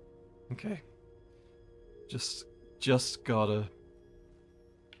 Okay. Just gotta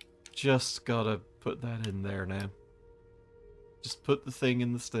put that in there now. Just put the thing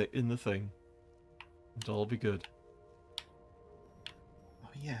in the thing. It'll all be good. Oh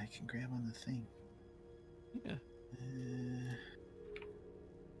yeah, I can grab on the thing. Yeah.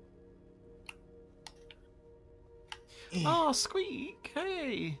 Oh, Squeak!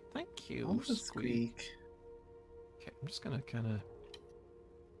 Hey! Thank you, Oh, Squeak. Squeak. Okay, I'm just gonna kind of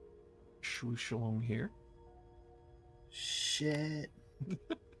swoosh along here. Shit. I'm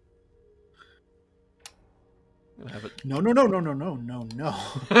gonna have it. No, no, no, no, no, no, no, no.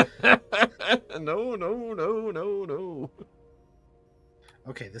 No, no, no, no, no.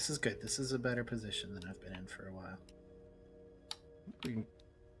 Okay, this is good. This is a better position than I've been in for a while. We can...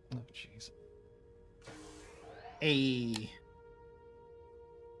 Oh, jeez. Hey.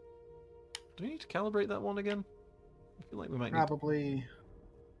 Do we need to calibrate that one again? I feel like we might Probably. need...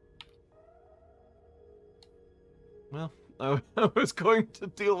 Well, I was going to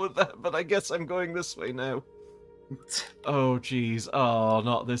deal with that, but I guess I'm going this way now. Oh, jeez. Oh,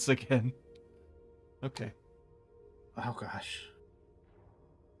 not this again. Okay. Oh, gosh.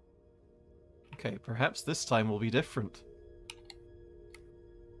 Okay, perhaps this time will be different.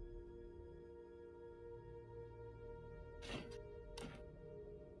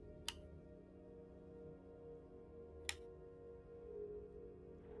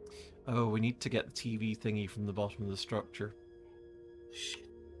 Oh, we need to get the TV thingy from the bottom of the structure. Shit.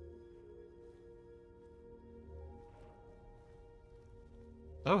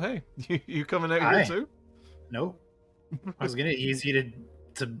 Oh, hey. You coming out Hi. here too? Nope. I was gonna use you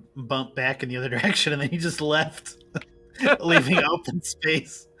to bump back in the other direction, and then you just left, leaving open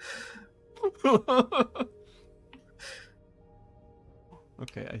space.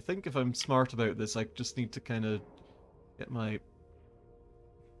 Okay, I think if I'm smart about this, I just need to kind of get my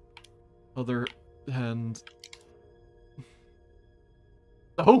other hand.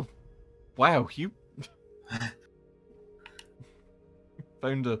 Oh! Wow, you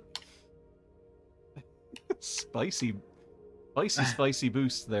found a spicy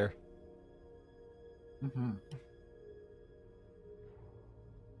boost there. Mm-hmm.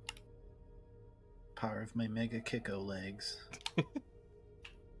 Power of my Mega Kiko legs.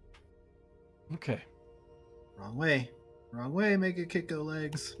 Okay. Wrong way. Wrong way, Mega Kiko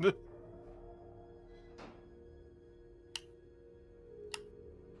legs.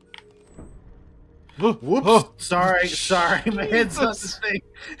 Whoops! Oh, sorry, my head's on the Jesus. thing.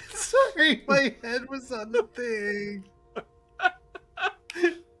 Sorry, my head was on the thing.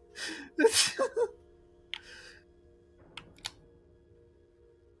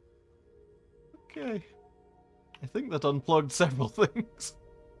 Okay. I think that unplugged several things.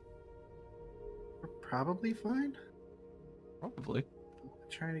 We're probably fine. Probably.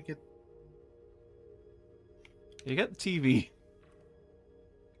 Trying to get. You get the TV.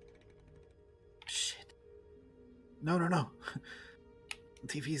 Shit. No, no, no. The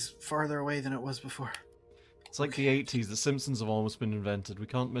TV's farther away than it was before. It's like the 80s. The Simpsons have almost been invented. We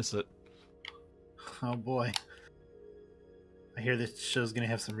can't miss it. Oh boy. I hear this show's gonna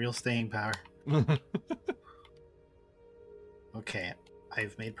have some real staying power. Okay,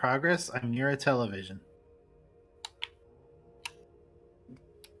 I've made progress. I'm near a television.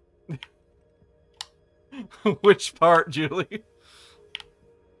 Which part, Julie?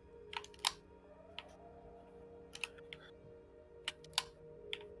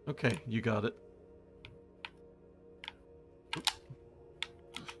 Okay, you got it.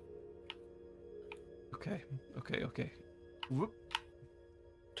 Okay, okay. Whoop.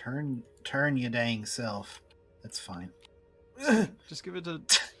 Turn you dang self. That's fine. Just give it a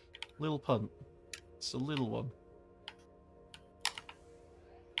little punt. It's a little one.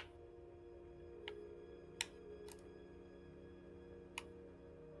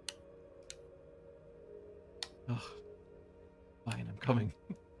 Oh, fine, I'm coming.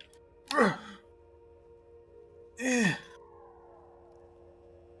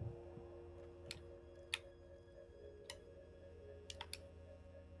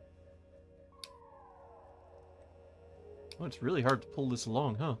 Oh, it's really hard to pull this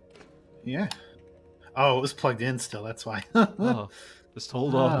along, huh? Yeah. Oh, it was plugged in still, that's why. Oh, just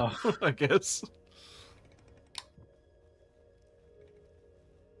hold on, I guess.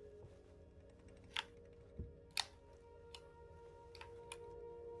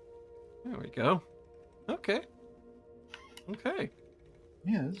 There we go. Okay. Okay.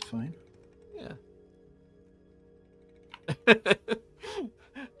 Yeah, that's fine. Yeah.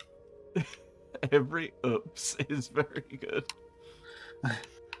 Every oops is very good.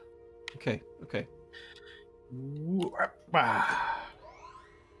 Okay, okay.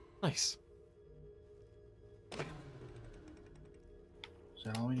 Nice. Is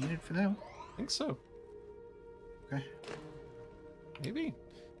that all we needed for now? I think so. Okay. Maybe.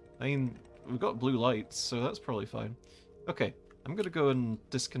 I mean, we've got blue lights, so that's probably fine. Okay, I'm gonna go and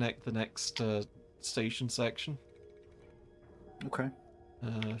disconnect the next station section. Okay.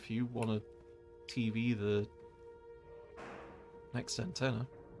 If you want to TV the next antenna.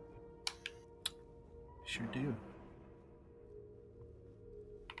 Sure do.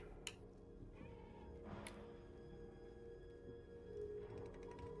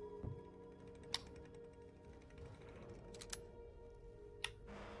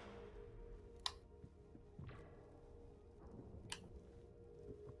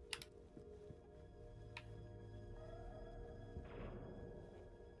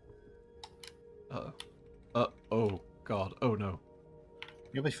 Oh god, oh no.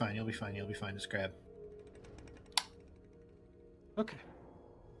 You'll be fine, you'll be fine, you'll be fine. Just grab. Okay.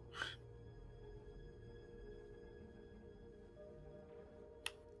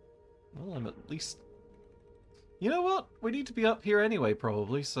 Well, I'm at least... You know what? We need to be up here anyway,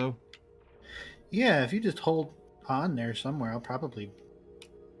 probably, so... Yeah, if you just hold on there somewhere, I'll probably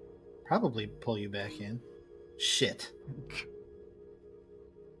pull you back in. Shit.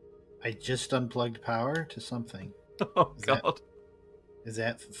 I just unplugged power to something. Oh god. Is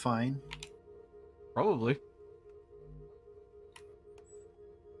that fine? Probably.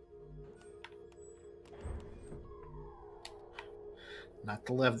 Not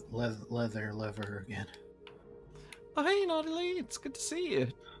the leather lever again. Oh hey, Naughty Lee, it's good to see you.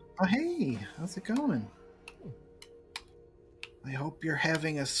 Oh hey, how's it going? I hope you're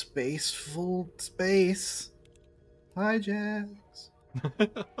having a spaceful space. Hi, Jax.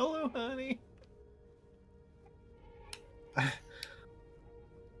 Hello, honey.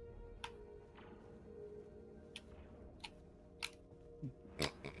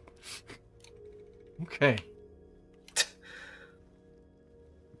 Okay.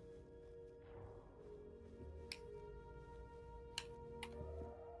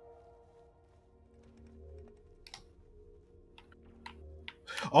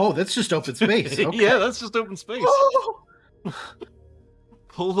 Oh, that's just open space. Okay. Yeah, that's just open space.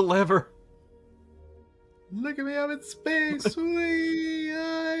 Pull the lever. Look at me, I'm in space. Whee!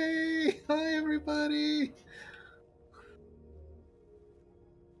 Hi, everybody.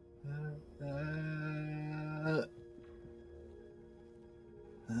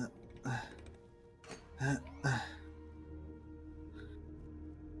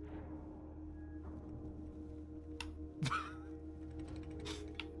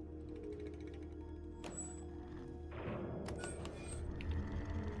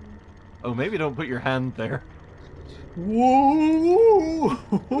 Oh, maybe don't put your hand there. Whoa!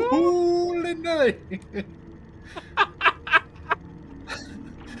 Holy night!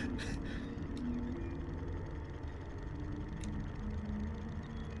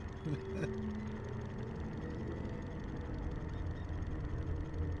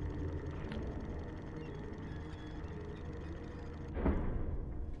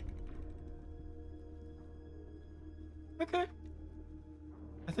 Okay.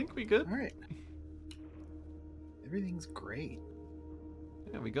 I think we good. All right. Everything's great.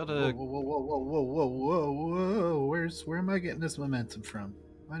 Yeah, we gotta... Whoa. Where am I getting this momentum from?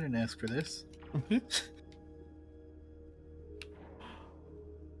 I didn't ask for this.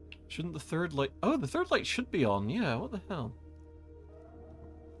 Shouldn't the third light... Oh, the third light should be on. Yeah, what the hell?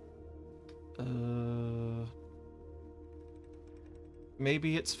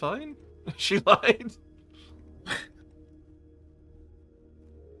 Maybe it's fine? She lied.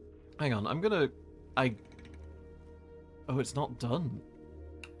 Hang on, I'm gonna... Oh, it's not done.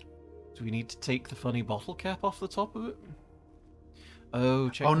 Do we need to take the funny bottle cap off the top of it? Oh,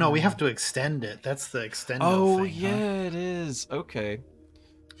 check. Oh no, we have to extend it. That's the extendo Oh, thing, yeah, huh? it is. Okay.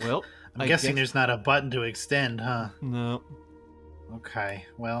 Well, I'm guessing there's not a button to extend, huh? No. Okay,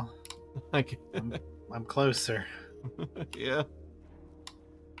 well, I'm closer. Yeah.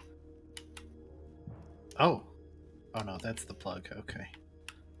 Oh no, that's the plug. Okay,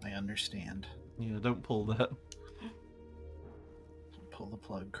 I understand. Yeah, don't pull that. Pull the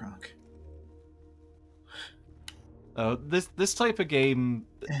plug, Kronk. This type of game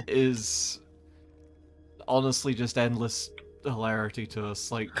is honestly just endless hilarity to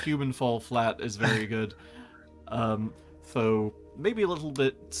us. Like, Human Fall Flat is very good. So maybe a little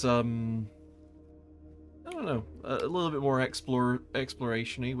bit, I don't know, a little bit more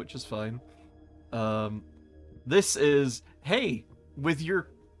exploration-y, which is fine. This is, hey, with your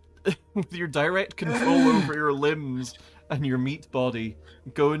with your direct control over your limbs and your meat body,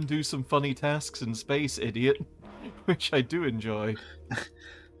 go and do some funny tasks in space, idiot. Which I do enjoy.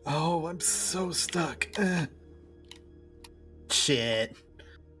 Oh, I'm so stuck. Shit.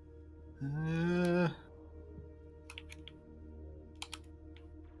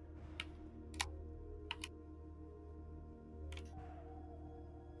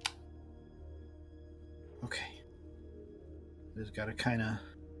 Okay. Just gotta kind of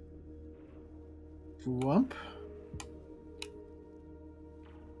whump.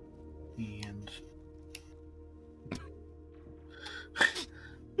 And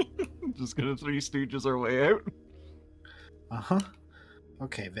Just gonna Three Stooges our way out. uh-huh.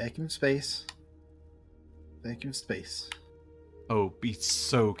 Okay, vacuum space. Vacuum space. Oh, be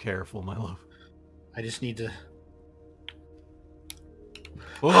so careful, my love. I just need to...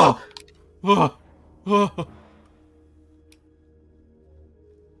 Oh! Oh! Oh!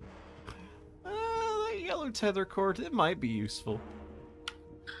 That yellow tether cord, it might be useful.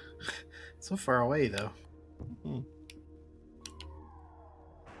 So far away, though. Hmm.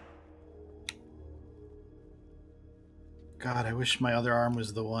 God, I wish my other arm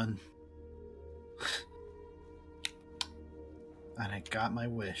was the one. And I got my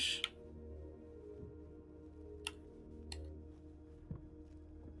wish.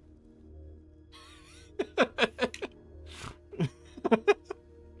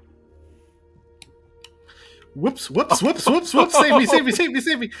 Whoops, whoops, whoops, whoops, whoops. Save me, save me, save me,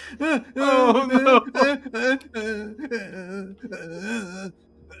 save me. Oh, no.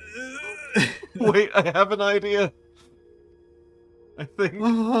 Wait, I have an idea. I think.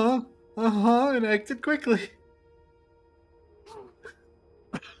 And acted quickly.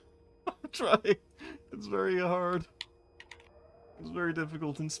 I'll try. It's very hard. It's very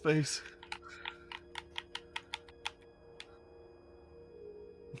difficult in space.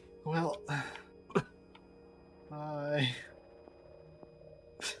 Well, I...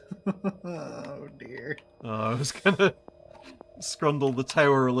 oh dear. I was gonna scrundle the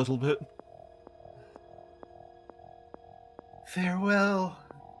tower a little bit. Farewell,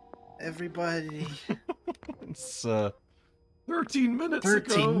 everybody. It's 13 minutes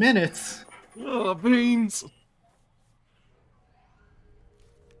 13 ago. minutes? Oh, beans.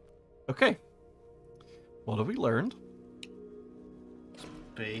 Okay. What have we learned?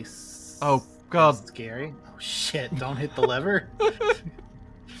 Space. Oh, God. Scary. Oh, shit. Don't hit the lever.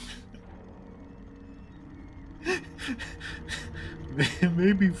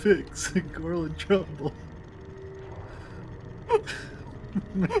 Maybe fix. Girl in trouble.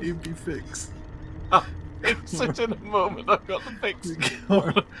 Maybe fix. I'll fix it in a moment. I've got to fix it.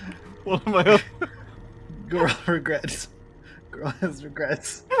 Girl, What am I? girl regrets. Girl has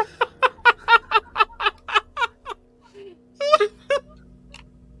regrets.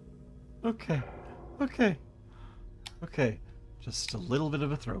 Okay. Okay. Okay. Just a little bit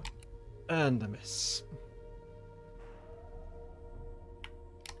of a throw. And a miss.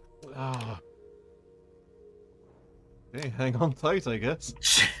 Ah. Hey, hang on tight, I guess.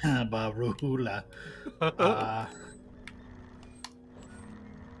 Barula.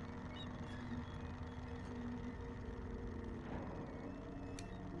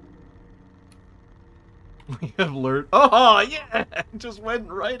 We have learned. Oh, yeah! Just went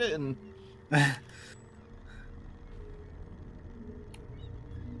right in.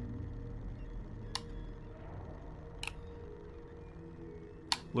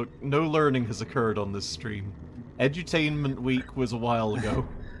 Look, no learning has occurred on this stream. Edutainment week was a while ago.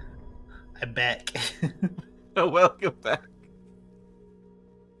 I'm back. Oh, welcome back.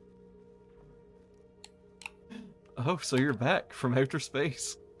 Oh, so you're back from outer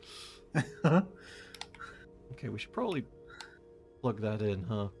space. Okay, we should probably plug that in,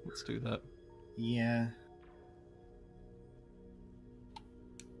 huh? Let's do that. Yeah.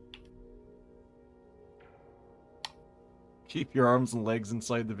 Keep your arms and legs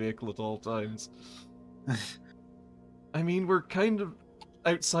inside the vehicle at all times. I mean, we're kind of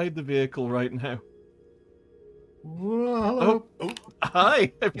outside the vehicle right now. Whoa. Oh.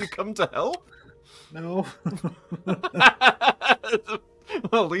 Come to come to help? No.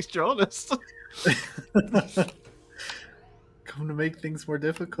 Well, at least you're honest. Come to make things more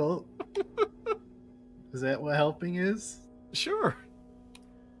difficult. Is that what helping is? Sure.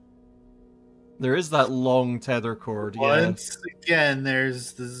 There is that long tether cord, Once again,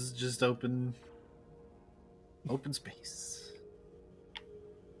 this is just open space.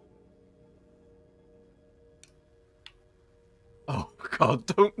 Oh god,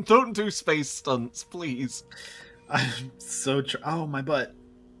 don't do space stunts, please. I'm so oh, my butt.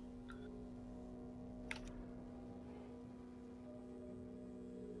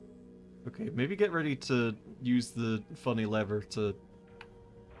 Okay, maybe get ready to use the funny lever to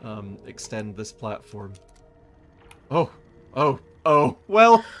extend this platform. Oh,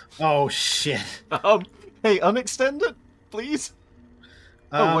 well. Oh shit. Hey, unextend it, please.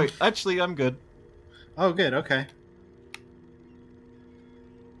 Oh wait, actually, I'm good. Oh, good. Okay.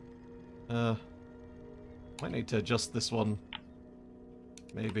 Might need to adjust this one.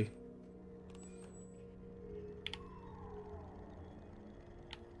 Maybe.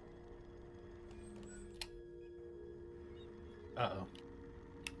 Uh-oh.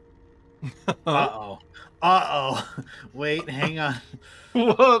 Huh? Uh-oh. Uh-oh. Wait, hang on.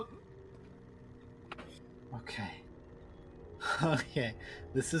 What? Okay. Okay.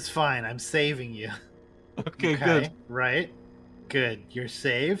 This is fine. I'm saving you. Okay, good. Okay, right? Good. You're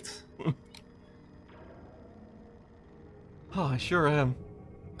saved? Oh, I sure am.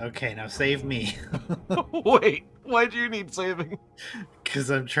 Okay, now save me. Wait, why do you need saving? Because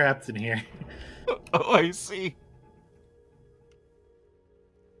I'm trapped in here. Oh, I see.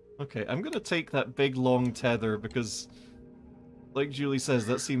 Okay, I'm gonna take that big long tether because, like Julie says,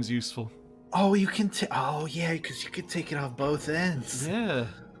 that seems useful. Oh, you can oh, yeah, because you can take it off both ends. Yeah.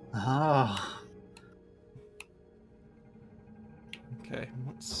 Oh. Okay,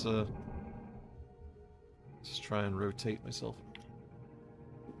 let's just try and rotate myself.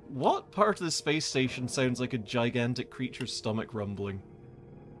 What part of the space station sounds like a gigantic creature's stomach rumbling?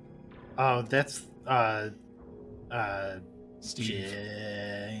 Oh, that's, Steve.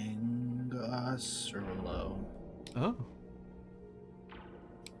 Jenga Serlo. Oh.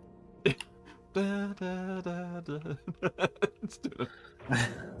 Da, da, da, da. Let's do it.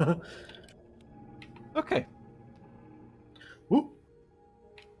 Okay. Whoop.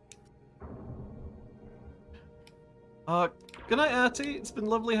 Good night, Atty. It's been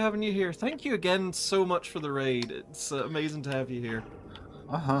lovely having you here. Thank you again so much for the raid. It's amazing to have you here.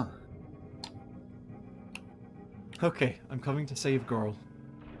 Uh-huh. Okay, I'm coming to save girl.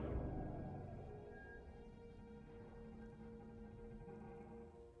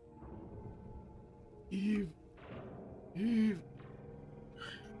 Eve. Eve.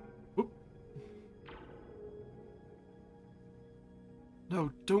 Whoop.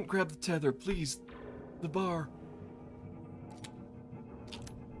 No, don't grab the tether, please. The bar.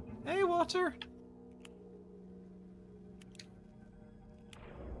 Hey, Water.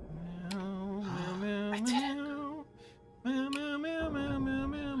 Meow, meow, I meow, did it. meow, meow, meow, meow, meow,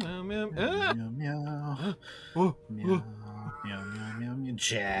 meow, meow, meow. Meow, meow, meow. Whoa, Meow, whoa. meow, meow, meow, meow.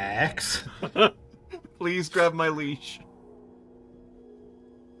 Jax. Please grab my leash.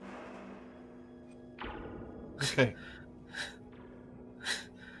 Okay.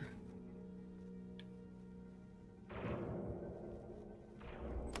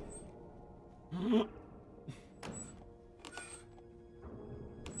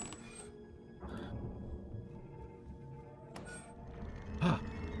 Ah,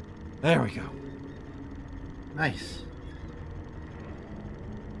 there we go. Nice.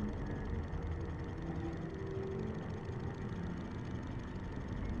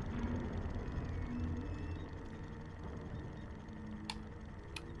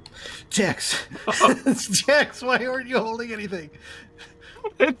 Jax! Jax, why aren't you holding anything?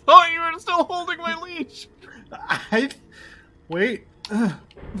 I thought you were still holding my leash. Wait.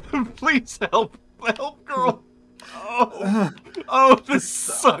 Please help. Help, girl. Oh, this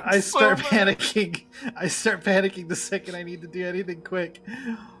sucks. I start so bad. panicking. I start panicking the second I need to do anything quick.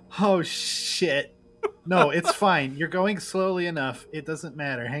 Oh, shit. No, it's fine. You're going slowly enough. It doesn't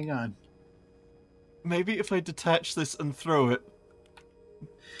matter. Hang on. Maybe if I detach this and throw it.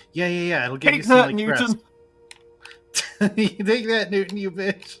 Yeah. It'll give you Take some, that, like, Newton. you take that, Newton, you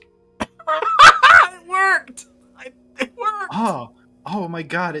bitch. It worked. It worked. Oh my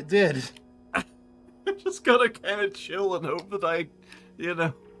god, it did. I just gotta kind of chill and hope that I,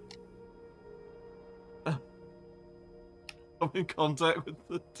 come in contact with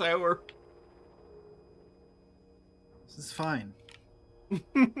the tower. This is fine.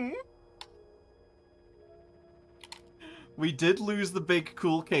 We did lose the big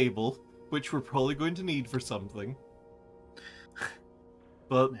cool cable, which we're probably going to need for something.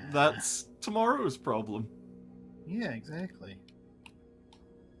 But that's tomorrow's problem. Yeah, exactly.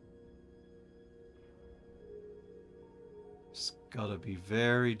 Just gotta be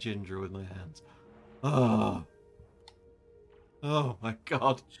very ginger with my hands. Oh. Oh my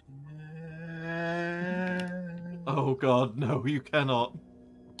god. Oh god, no, you cannot.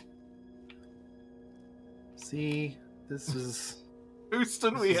 See, this is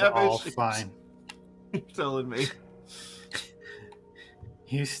Houston, this we is have all issues. fine. You're telling me.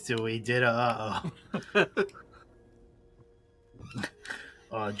 Houston, we did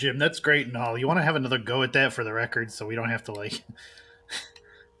Jim, that's great and all. You want to have another go at that for the record so we don't have to, like,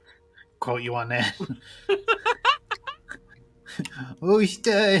 quote you on that?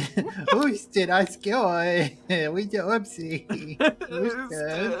 Houston, I scored. We do oopsie.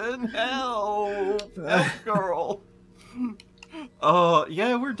 Houston, help! Help, girl!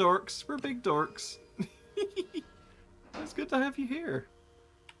 Yeah, we're dorks. We're big dorks. It's good to have you here.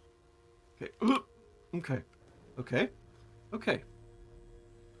 Okay. Okay. Okay. Okay.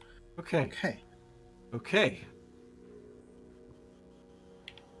 Okay. Okay. Okay.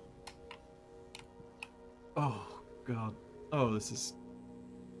 Oh, God. Oh, this is...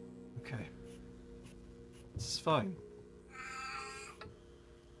 Okay. This is fine.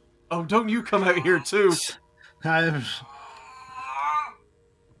 Oh, don't you come out here, too! I'm...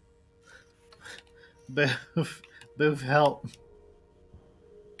 Boof. Boof, help.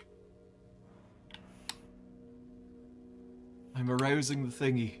 I'm arousing the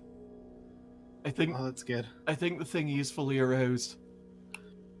thingy. Oh, that's good. I think the thingy is fully aroused.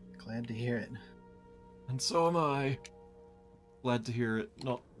 Glad to hear it. And so am I. Glad to hear it,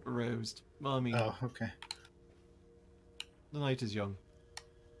 not aroused. Mommy. Oh, okay. The night is young.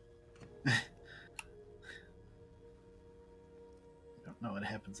 Don't know what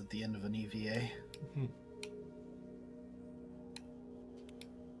happens at the end of an EVA.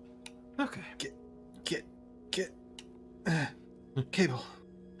 Okay. Get. Cable.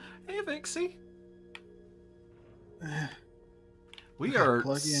 Hey, Vixie. We Okay, are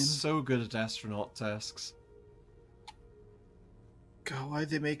plug in. so good at astronaut tasks. God, why'd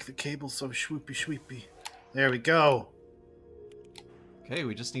they make the cable so swoopy? There we go. Okay,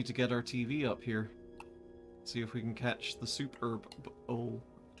 we just need to get our TV up here. See if we can catch the Super Bowl.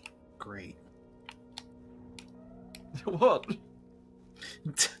 Great. What?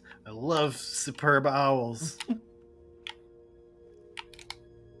 I love superb owls.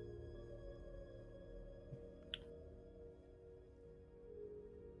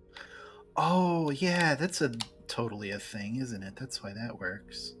 Oh, yeah, that's totally a thing, isn't it? That's why that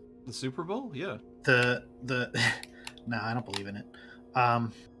works. The Super Bowl? Yeah. The no, I don't believe in it.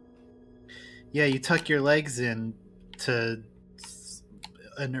 Yeah, you tuck your legs in to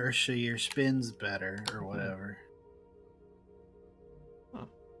inertia your spins better or whatever. Huh.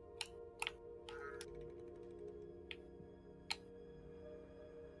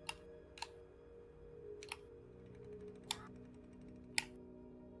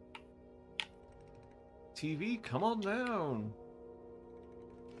 TV, come on down.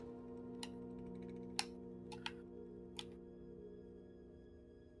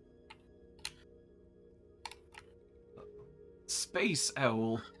 Space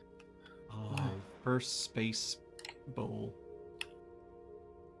Owl. Oh, first Space Bowl.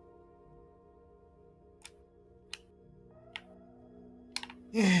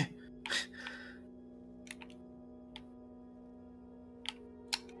 Yeah.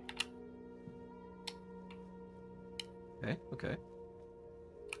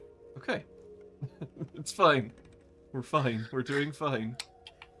 Okay. It's fine. We're fine. We're doing fine.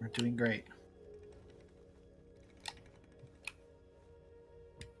 We're doing great.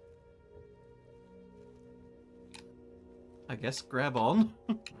 I guess grab on.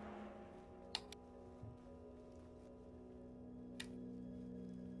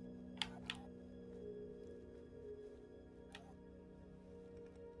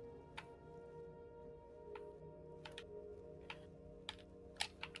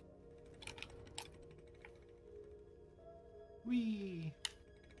 Wee.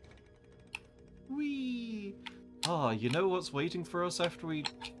 Wee. Ah, you know what's waiting for us after we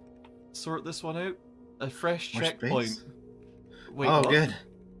sort this one out? A fresh More checkpoint. space? Wait, Oh, what? good.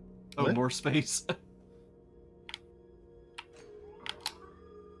 Oh, What? more space.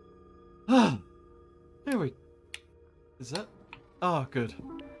 Ah, there we. Is that? Oh, good.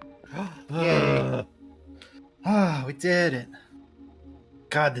 Yay. Ah, we did it.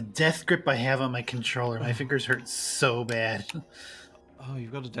 God, the death grip I have on my controller. My fingers hurt so bad. Oh,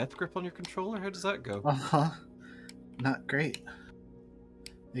 you've got a death grip on your controller? How does that go? Uh-huh. Not great.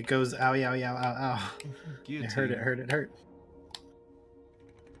 It goes ow, ow, ow, ow, ow. It hurt, it hurt.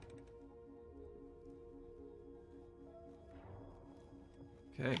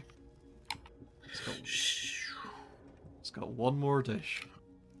 Okay. It's got one more dish.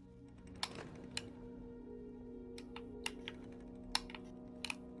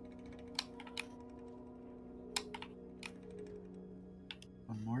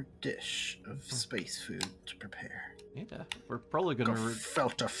 One more dish of space food to prepare. Yeah, we're probably gonna...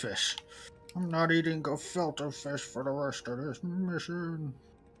 Gefilte fish. I'm not eating gefilte fish for the rest of this mission.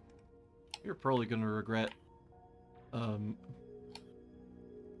 You're probably gonna regret... Oh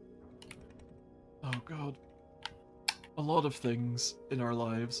god. A lot of things in our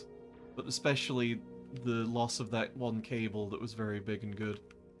lives. But especially the loss of that one cable that was very big and good.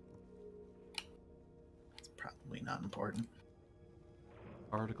 It's probably not important.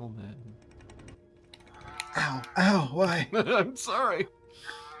 Particle man. Ow, ow, why? I'm sorry.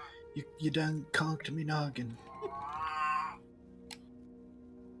 You done conked me noggin.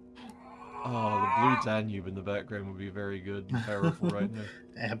 Oh, the blue Danube in the background would be very good and powerful right now.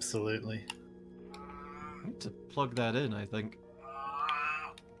 Absolutely. I need to plug that in, I think.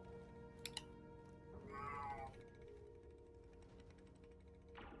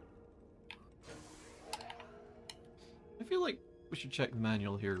 feel like we should check the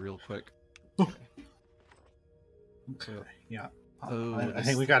manual here real quick. Okay, yeah. Oh, I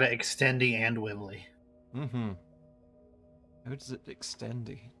think we got it extendy and wibbly. Mm-hmm. How does it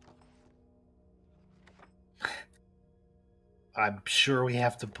extendy? I'm sure we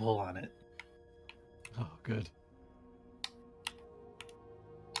have to pull on it. Oh, good.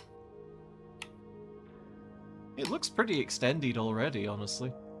 It looks pretty extended already,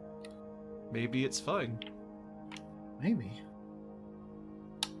 honestly. Maybe it's fine. Maybe.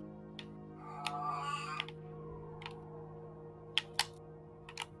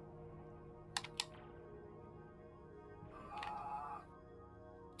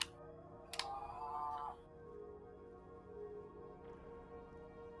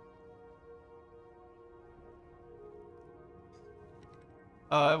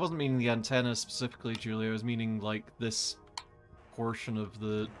 I wasn't meaning the antenna specifically, Julia. I was meaning, like, this portion of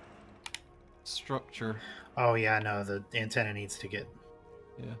the structure. Oh, yeah, no, the antenna needs to get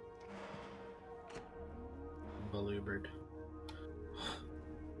Yeah. belubered.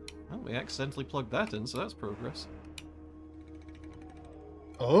 Oh, we accidentally plugged that in, so that's progress.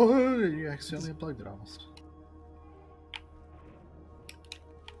 Oh, you accidentally unplugged it almost.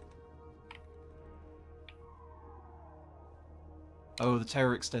 Oh, the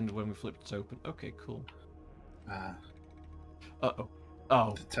tower extended when we flipped it open. Okay, cool. Uh-oh.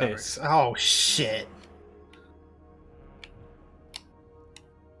 Oh, The tower piss. Oh, shit.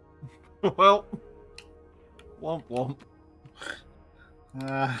 Well, womp womp.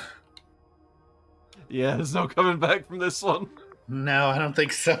 Yeah, there's no coming back from this one. No, I don't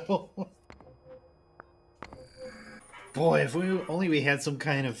think so. Boy, if we had some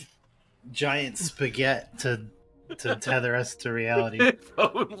kind of giant spaghetti to tether us to reality. If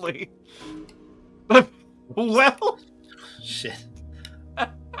only. Well, Shit.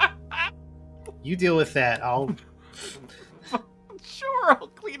 You deal with that. I'll. Sure, I'll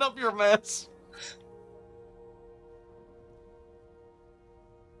clean up your mess.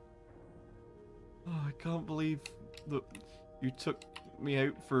 Oh, I can't believe that you took me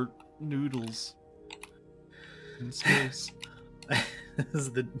out for noodles in space. This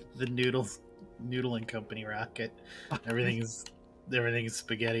is the noodling company rocket. Everything's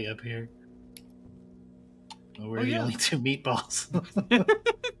spaghetti up here. We're the only two meatballs.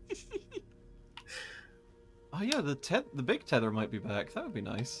 Oh yeah, the big tether might be back. That would be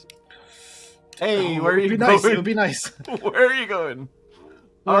nice. Hey, where are you going? Nice. It would be nice. Where are you going?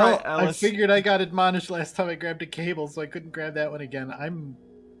 Well, all right, Alice. I figured I got admonished last time I grabbed a cable, so I couldn't grab that one again.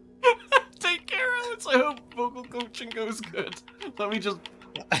 Take care, Alice. I hope vocal coaching goes good. Let me just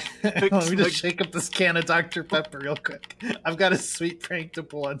shake up this can of Dr. Pepper real quick. I've got a sweet prank to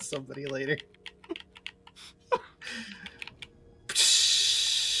pull on somebody later.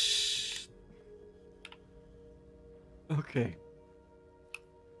 Okay.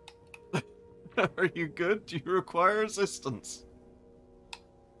 Are you good? Do you require assistance?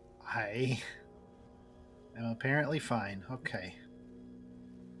 I am apparently fine. Okay.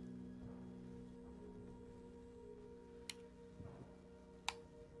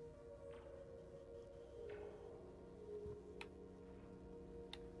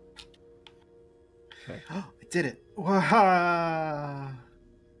 Okay. I did it. Wah-ha!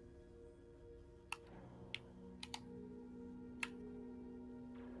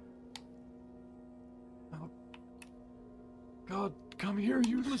 Oh. God, come here,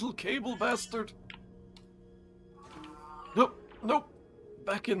 you little cable bastard. Nope, nope.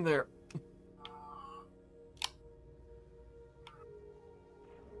 Back in there.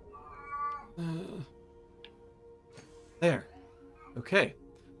 There. Okay.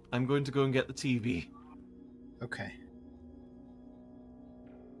 I'm going to go and get the TV. Okay.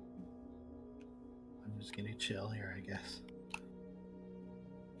 I'm just gonna chill here, I guess.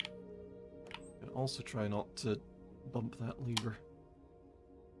 And also try not to bump that lever.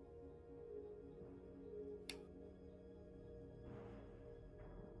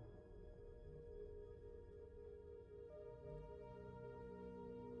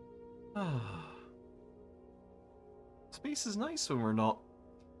 Ah. Space is nice when we're not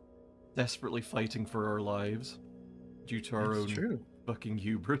desperately fighting for our lives due to our own fucking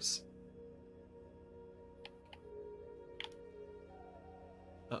hubris.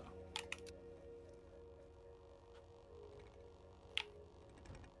 Uh-oh.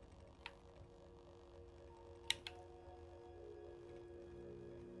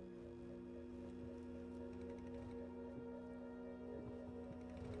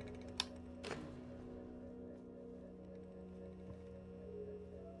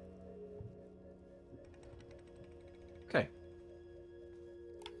 Okay.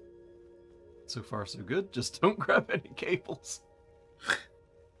 So far, so good. Just don't grab any cables.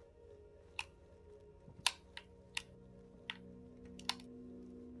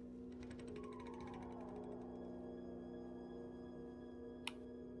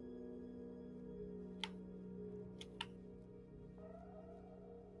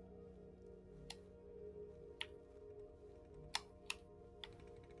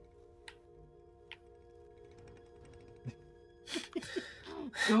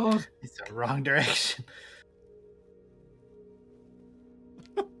 God. It's the wrong direction.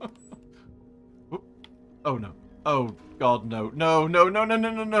 Oh no. Oh God, no. No, no, no, no, no,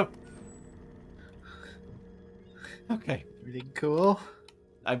 no, no. Okay. Everything cool?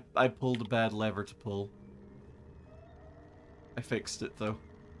 I pulled a bad lever to pull. I fixed it though.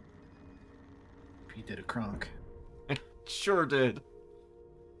 You did a cronk. I sure did.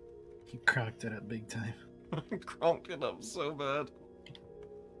 You cronked it up big time. I cronked it up so bad.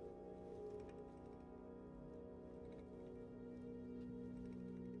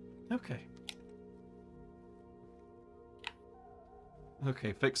 Okay.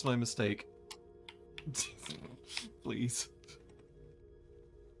 Okay, fix my mistake. Please.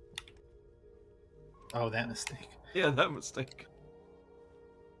 Oh, that mistake. Yeah, that mistake.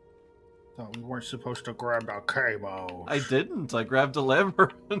 Thought we weren't supposed to grab a cable. I didn't. I grabbed a lever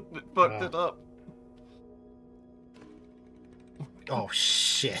and it fucked it up. Oh,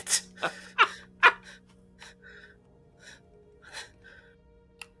 shit.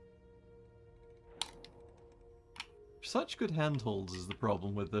 Such good handholds is the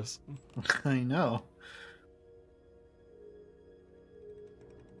problem with this. I know.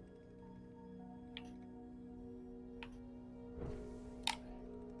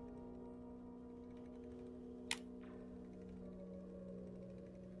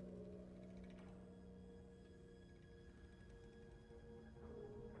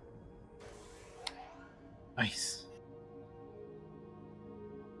 Nice.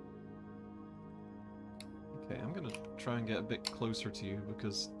 Okay, I'm gonna try and get a bit closer to you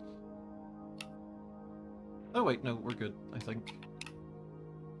because... Oh wait, no, we're good, I think.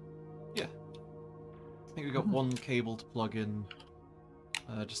 Yeah. I think we got one cable to plug in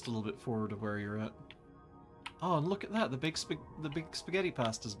just a little bit forward of where you're at. Oh, and look at that, the big spaghetti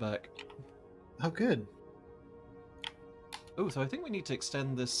pasta's back. Oh, good. Oh, so I think we need to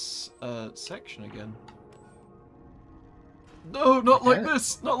extend this section again. No, not like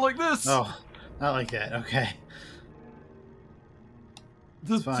this! Not like this! Oh, not like that. Okay.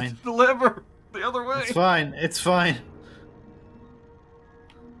 It's fine. The lever! The other way! It's fine. It's fine.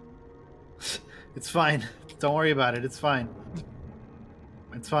 It's fine. Don't worry about it. It's fine.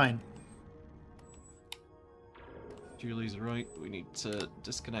 It's fine. Julie's right. We need to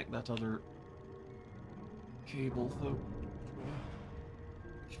disconnect that other cable, though.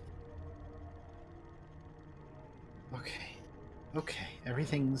 Okay. Okay.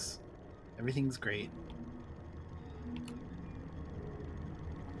 Everything's great.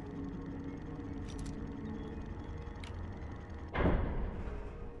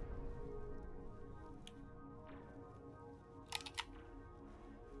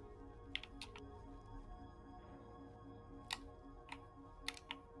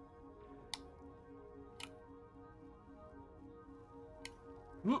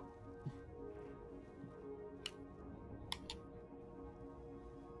 Whoop.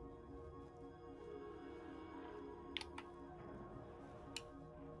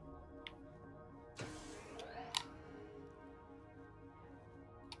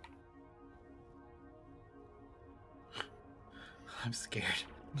 I'm scared.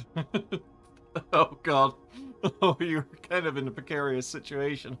 Oh god. Oh, you're kind of in a precarious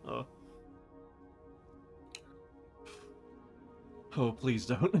situation, huh? Oh, please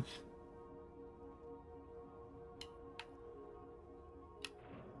don't.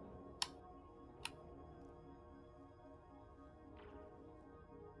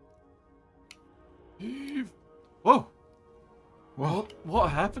 Whoa! Whoa. What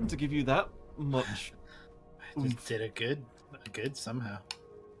happened to give you that much? I just did a good somehow.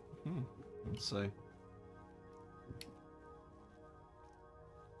 Let's see.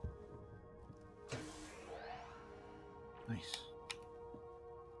 Nice.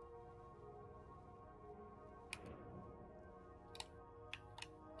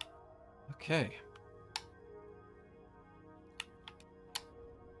 Okay.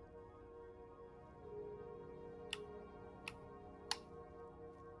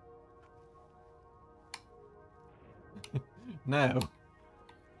 Now.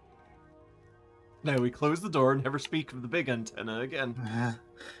 Now we close the door and never speak of the big antenna again.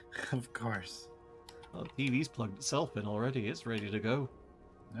 Of course. Well, the TV's plugged itself in already. It's ready to go.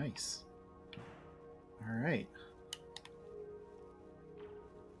 Nice. All right.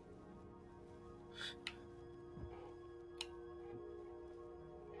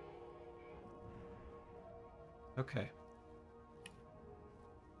 Okay.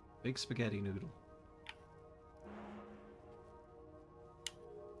 Big spaghetti noodle.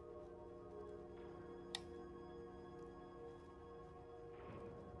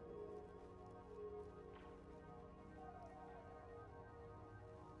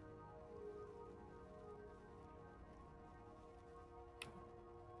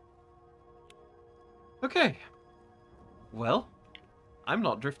 Okay. Well, I'm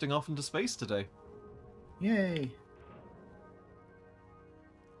not drifting off into space today. Yay.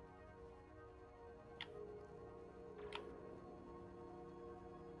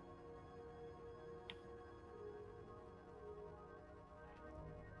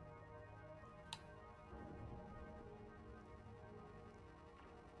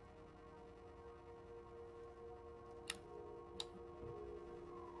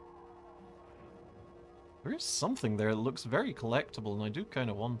 There is something there that looks very collectible, and I do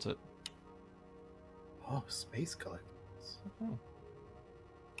kind of want it. Oh, space collectibles. Hmm.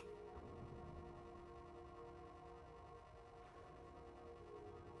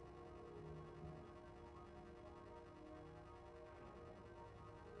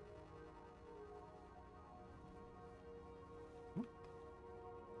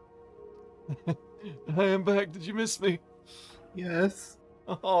 I am back. Did you miss me? Yes.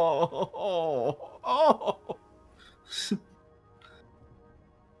 Oh.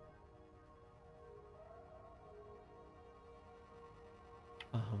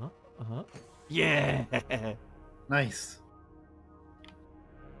 Uh-huh. Yeah! Nice.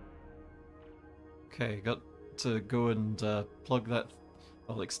 Okay, got to go and plug that...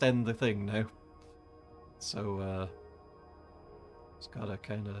 I'll extend the thing now. So, just gotta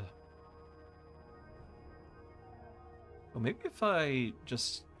kind of... Well, maybe if I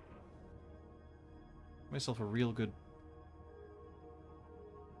just... myself a real good...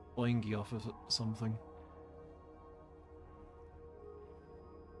 boingy off of something.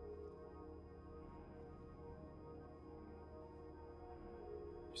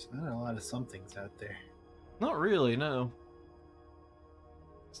 There's not a lot of somethings out there. Not really, no.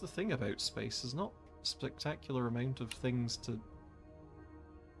 That's the thing about space, there's not a spectacular amount of things to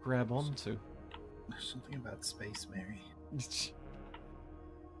grab onto. There's something about space, Mary.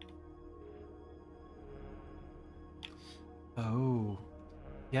 Oh.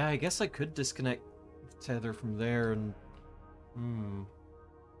 Yeah, I guess I could disconnect the tether from there and...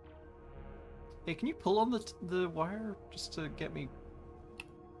 Hey, can you pull on the wire just to get me...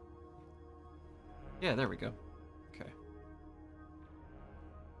 Yeah, there we go. Okay.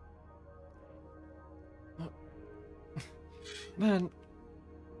 Man,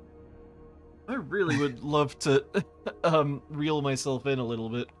 I really would love to reel myself in a little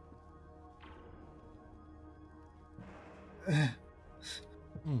bit. Do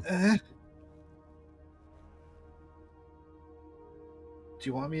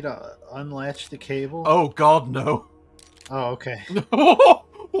you want me to unlatch the cable? Oh god, no. Oh, okay.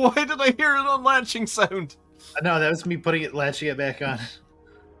 Why did I hear an unlatching sound? No, that was me latching it back on.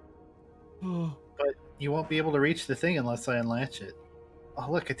 Oh. But you won't be able to reach the thing unless I unlatch it. Oh,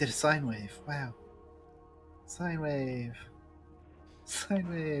 look, I did a sine wave. Wow. Sine wave. Sine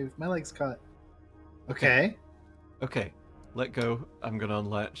wave. My leg's caught. Okay. Okay, let go. I'm gonna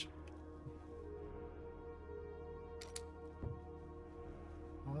unlatch.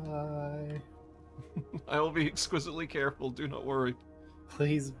 Bye. I will be exquisitely careful, do not worry.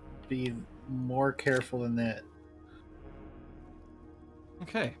 Please be more careful than that.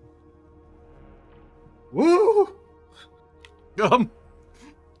 Okay. Woo!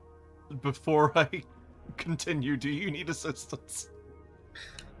 Before I continue, do you need assistance?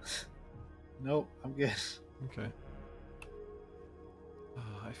 Nope, I'm good. Okay.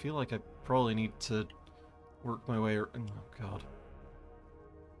 I feel like I probably need to work my way... Oh, God.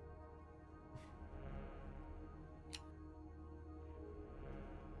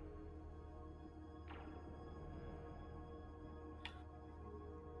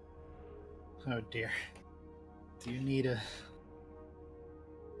 Oh dear. Do you need a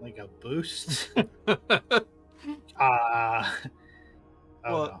boost? Ah.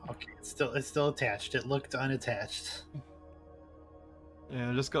 Oh What? no. Okay, it's still attached. It looked unattached. Yeah,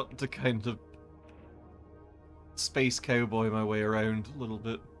 I just got to kind of space cowboy my way around a little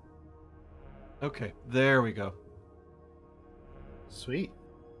bit. Okay, there we go. Sweet.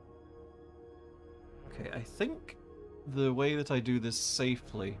 Okay, I think the way that I do this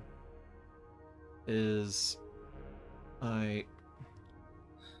safely is I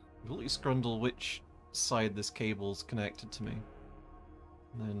completely scrundle which side this cable's connected to me.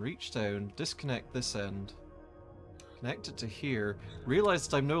 And then reach down, disconnect this end, connect it to here,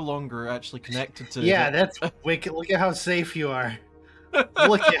 realized I'm no longer actually connected to Yeah, it. that's wicked. Look at how safe you are.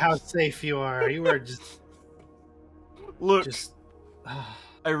 Look at how safe you are. You are just... Look, Just...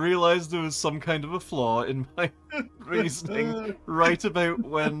 I realized there was some kind of a flaw in my reasoning right about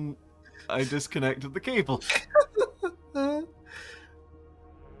when I disconnected the cable.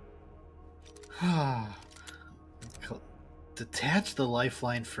 Detach the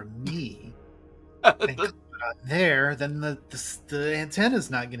lifeline from me and put it on there, then the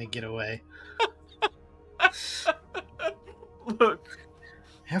antenna's not going to get away. Look.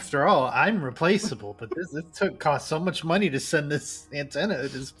 After all, I'm replaceable, but this cost so much money to send this antenna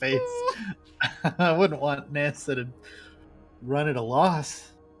into space. I wouldn't want NASA to run at a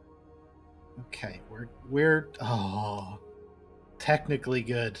loss. Okay, we're technically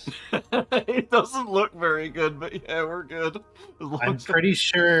good. It doesn't look very good, but yeah, we're good. I'm pretty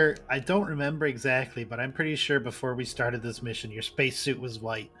sure, I don't remember exactly, but I'm pretty sure before we started this mission, your spacesuit was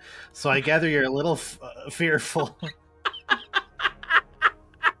white. So I gather you're a little fearful.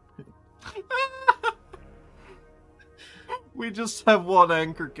 We just have one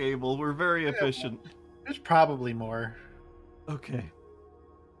anchor cable. We're very efficient. There's probably more. Okay.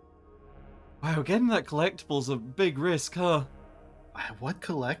 Wow, getting that collectible's a big risk, huh? What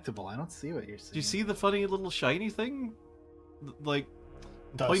collectible? I don't see what you're saying. Do you see the funny little shiny thing? Like...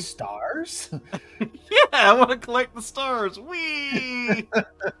 The stars? Yeah, I want to collect the stars. Whee!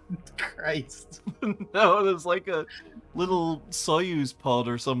 Christ. No, there's like a little Soyuz pod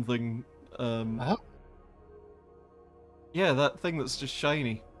or something. Yeah, that thing that's just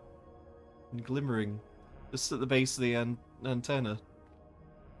shiny and glimmering, just at the base of the antenna.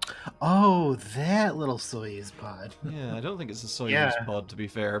 Oh, that little Soyuz pod. Yeah, I don't think it's a Soyuz pod, to be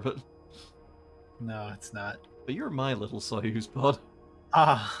fair, but... No, it's not. But you're my little Soyuz pod.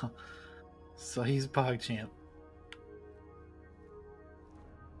 Ah, Soyuz PogChamp.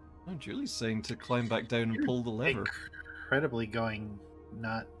 Oh, Julie's saying to climb back down and pull the lever. Incredibly going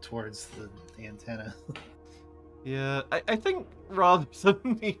not towards the antenna. Yeah, I think rather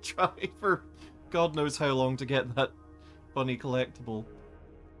than me try for God knows how long to get that funny collectible.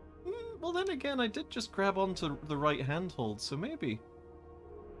 Well, then again, I did just grab onto the right handhold, so maybe.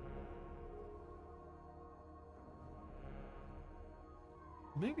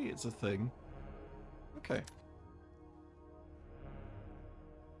 Maybe it's a thing. Okay.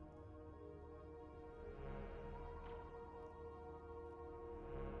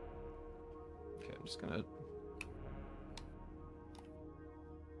 Okay, I'm just gonna...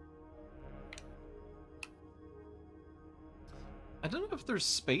 I don't know if there's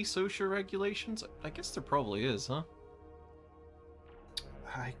space OSHA regulations. I guess there probably is, huh?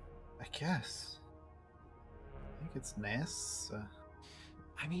 I guess. I think it's NASA.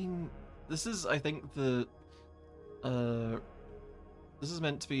 I mean, this is, I think, this is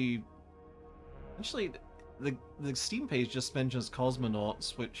meant to be... Actually, the Steam page just mentions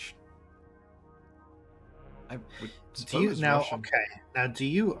cosmonauts, which... I would suppose Russian. Okay. Now,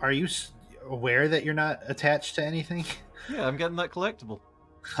 are you aware that you're not attached to anything? Yeah, I'm getting that collectible.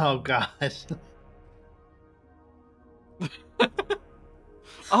 Oh, God.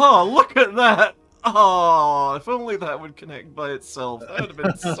 Oh, look at that! Oh, if only that would connect by itself. That would have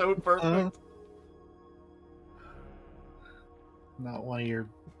been so perfect. Not one of your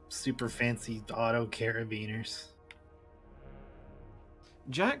super fancy auto carabiners.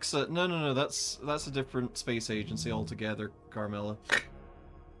 JAXA? No. That's a different space agency altogether, Carmela.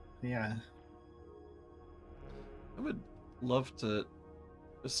 Yeah. I would love to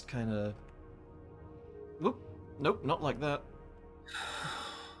just kind of... Whoop. Nope, not like that.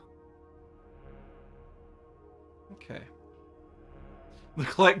 Okay. The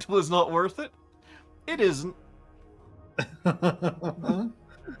collectible is not worth it? It isn't. That's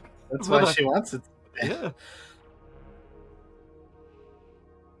why she wants it. Yeah.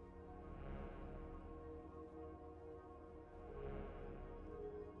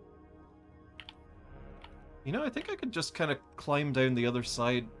 You know, I think I could just kind of climb down the other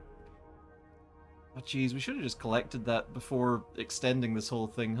side. Oh, jeez, we should have just collected that before extending this whole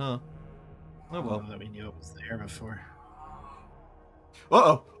thing, huh? Oh, well. That we knew it was there before.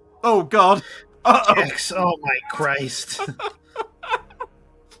 Uh-oh! Oh, God! Uh-oh! X, oh my Christ!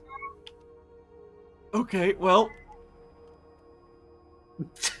 Okay, well...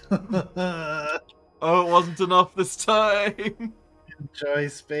 Oh, it wasn't enough this time! Enjoy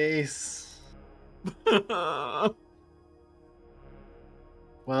space. Well,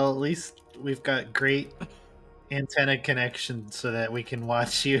 at least we've got great antenna connection so that we can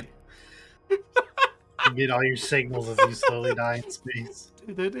watch you. transmit all your signals as you slowly die in space.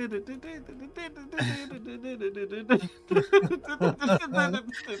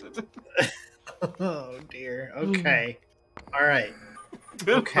 Oh dear. Okay. All right.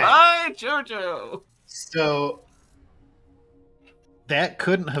 Goodbye, Jojo. So that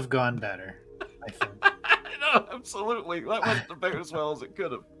couldn't have gone better, I think. No, absolutely. That went about as well as it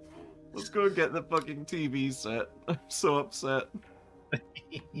could have. Let's go and get the fucking TV set. I'm so upset.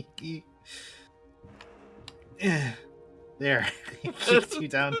 There. It keeps you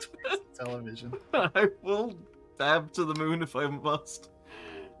down towards the television. I will dab to the moon if I must.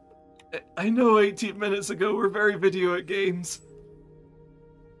 I know 18 minutes ago we're very video at games.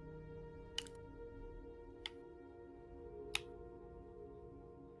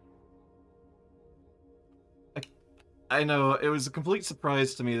 I know, it was a complete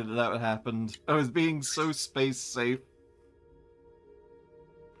surprise to me that that happened. I was being so space safe.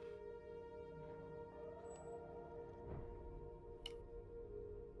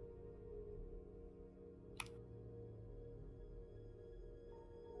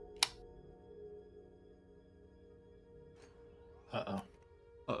 Uh-oh.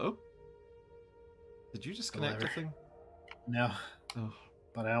 Uh-oh? Did you disconnect the thing? No. Oh.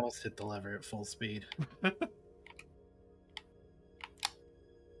 But I almost hit the lever at full speed.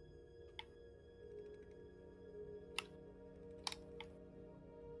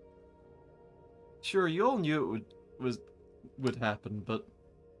 Sure, you all knew it would happen, but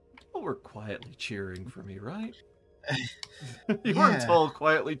you all were quietly cheering for me, right? You weren't all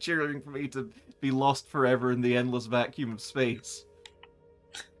quietly cheering for me to be lost forever in the endless vacuum of space.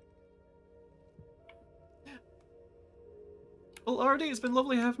 Well, Artie, it's been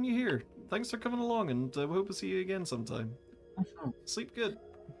lovely having you here. Thanks for coming along, and we hope to see you again sometime. Sleep good.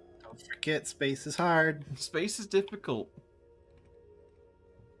 Don't forget, space is hard. Space is difficult.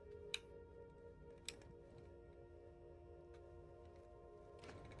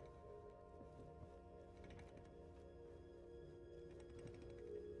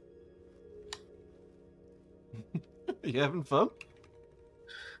 You having fun?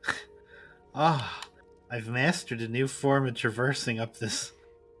 Ah, I've mastered a new form of traversing up this.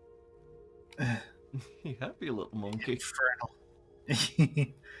 You happy little monkey. Infernal.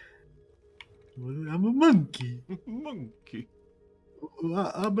 I'm a monkey. Monkey.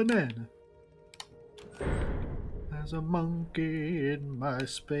 A banana. There's a monkey in my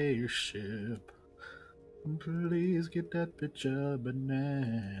spaceship. Please get that bitch a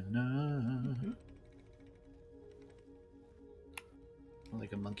banana.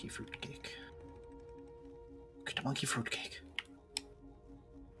 Like a monkey fruitcake. Get a monkey fruitcake.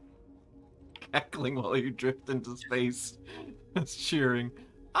 Cackling while you drift into space. That's cheering.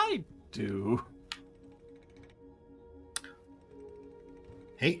 I do.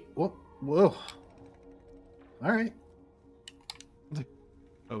 Hey, whoa, whoa. All right.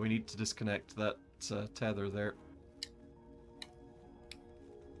 Oh, we need to disconnect that tether there.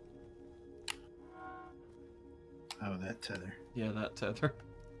 Oh, that tether. Yeah, that tether.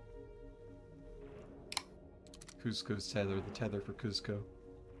 Cusco's tether, the tether for Cusco.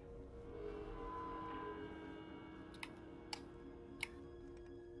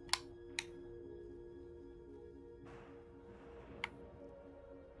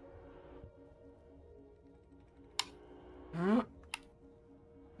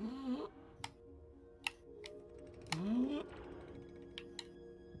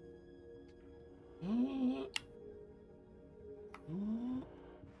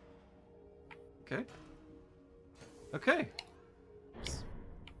 Okay. Okay.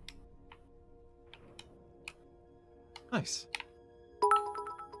 Nice.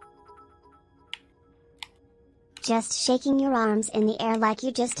 Just shaking your arms in the air like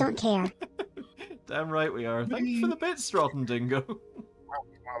you just don't care. Damn right we are. Thank you for the bits, Rotten Dingo.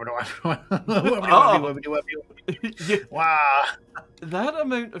 Wow. That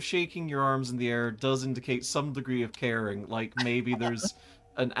amount of shaking your arms in the air does indicate some degree of caring, like maybe there's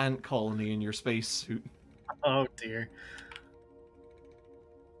an ant colony in your spacesuit. Oh dear.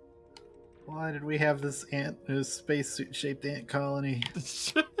 Why did we have this spacesuit shaped ant colony?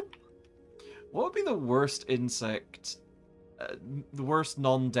 What would be the worst insect, the worst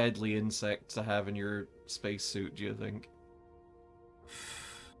non-deadly insect to have in your spacesuit, do you think?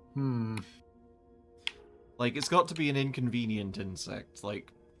 Like, it's got to be an inconvenient insect,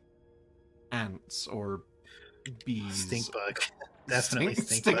 like ants or bees. Stink bug. Definitely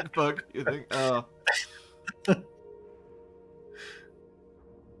stink bug. You think? Oh.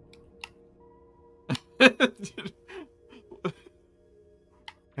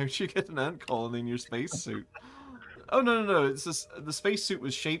 How'd you get an ant colony in your spacesuit? Oh no! It's just the spacesuit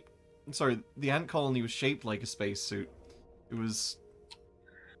was shaped sorry, the ant colony was shaped like a spacesuit. It was.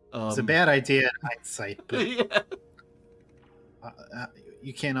 It's a bad idea in hindsight, but Yeah.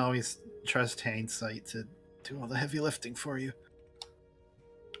 you can't always trust hindsight to do all the heavy lifting for you.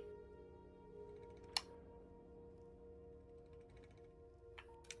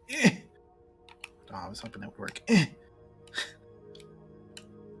 Oh, I was hoping that would work. I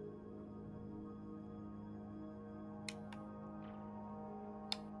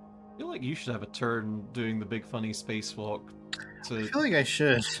feel like you should have a turn doing the big funny spacewalk. I feel like I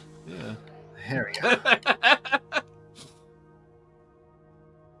should. Yeah. There we go.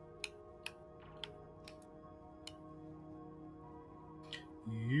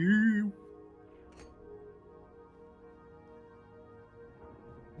 You.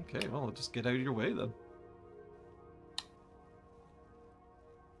 Okay, well, I'll just get out of your way then.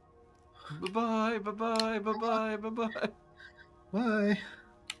 Bye-bye, bye-bye, bye-bye, bye-bye. Bye.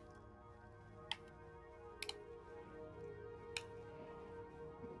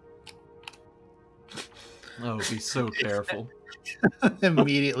 Oh, be so careful.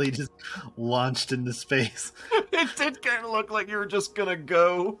 Immediately just launched into space. It did kind of look like you were just gonna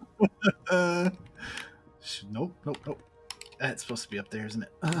go. Nope, nope, nope. That's supposed to be up there, isn't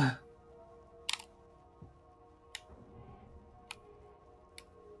it?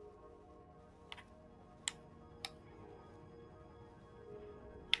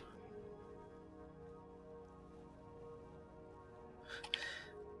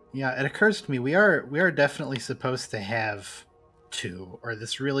 Yeah, it occurs to me we are definitely supposed to have two, or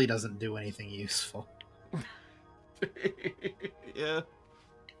this really doesn't do anything useful. Yeah.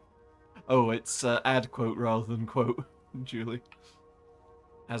 Oh, it's ad quote rather than quote, Julie.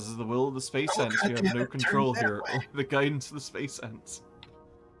 As is the will of the space ants, you have no control here. Only the guidance of the space ants.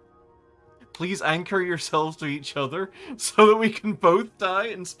 Please anchor yourselves to each other so that we can both die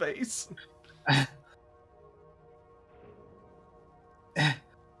in space.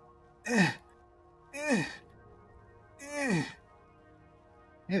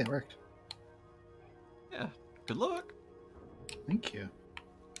 Hey, that worked. Yeah, good luck. Thank you.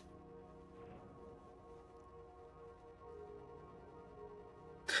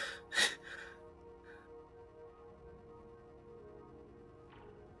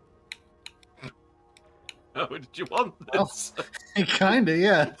 Oh, did you want this? Oh, kinda,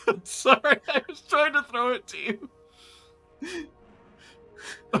 yeah. Sorry, I was trying to throw it to you.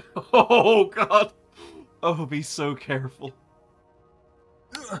 Oh, God. Oh, be so careful.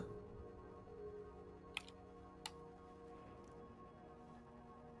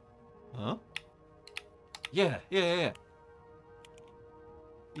 Huh? Yeah. You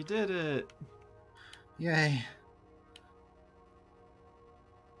did it. Yay.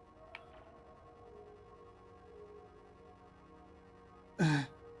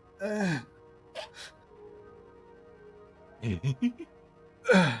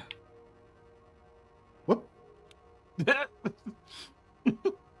 Whoop.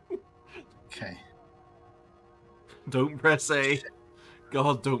 Okay. Don't press A.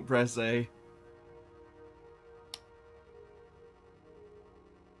 God, don't press A.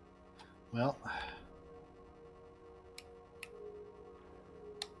 Well.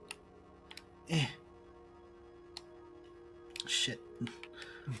 Shit.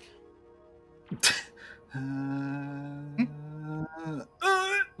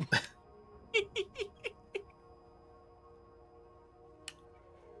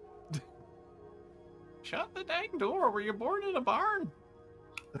 Shut the dang door. Were you born in a barn?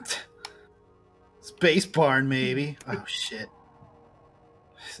 Space barn, maybe. Oh, shit.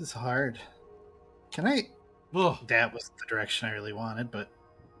 This is hard. Can I... Ugh. That was the direction I really wanted, but...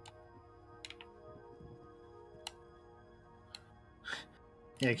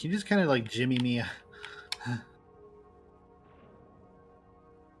 Yeah, can you just kind of, like, jimmy me?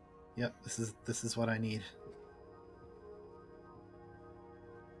 Yep, this is what I need.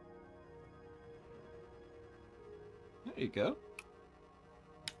 There you go.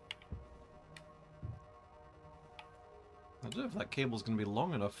 I don't know if that cable's going to be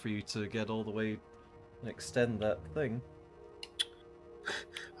long enough for you to get all the way and extend that thing.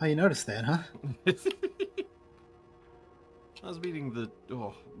 Oh, you noticed that, huh? I was beating the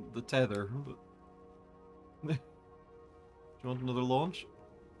tether. But... Do you want another launch?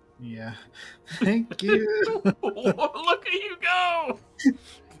 Yeah. Thank you. Look at you go! Do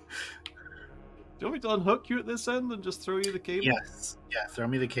you want me to unhook you at this end and just throw you the cable? Yes. Yeah, throw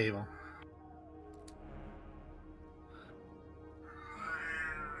me the cable.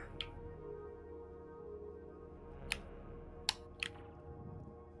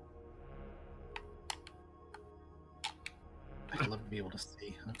 I'd love to be able to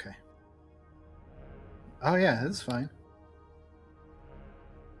see. Okay. Oh yeah, that's fine.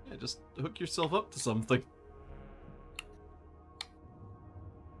 Yeah, just hook yourself up to something.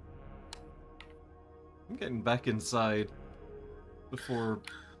 I'm getting back inside before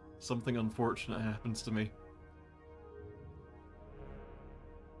something unfortunate happens to me.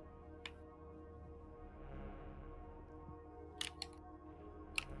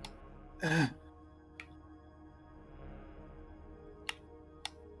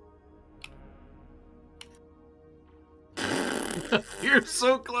 You're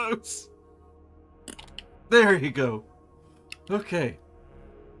so close! There you go. Okay.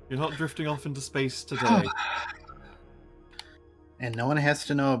 You're not drifting off into space today. And no one has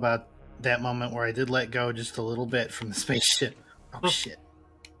to know about that moment where I did let go just a little bit from the spaceship. Oh shit.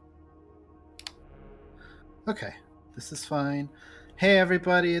 Okay, this is fine. Hey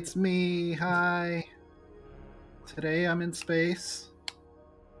everybody, it's me. Hi. Today I'm in space.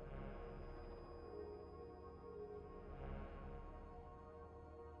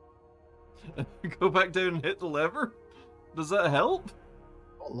 Go back down and hit the lever? Does that help?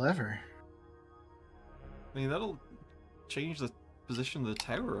 What lever? I mean, that'll change the position of the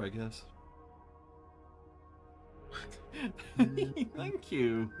tower, I guess. Thank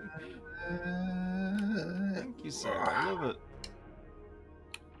you. Thank you, sir. I love it.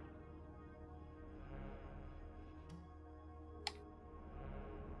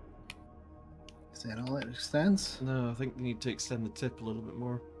 Is that all it extends? No, I think we need to extend the tip a little bit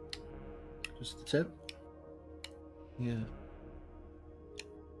more. Just the tip? Yeah.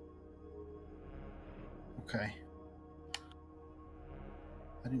 Okay.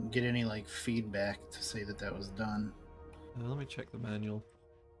 I didn't get any like feedback to say that that was done. Let me check the manual.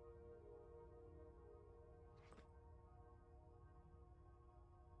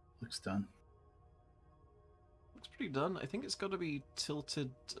 Looks done. Looks pretty done. I think it's got to be tilted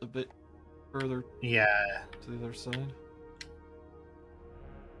a bit further Yeah. to the other side.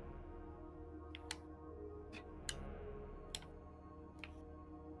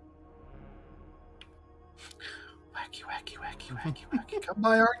 Wacky, wacky, wacky, wacky, wacky. Come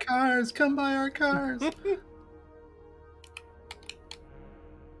by our cars! Come by our cars!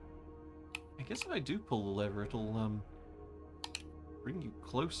 I guess if I do pull the lever, it'll bring you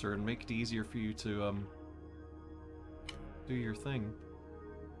closer and make it easier for you to do your thing.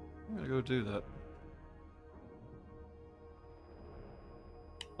 I'm gonna go do that.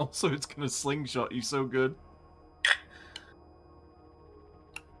 Also, it's gonna slingshot you so good.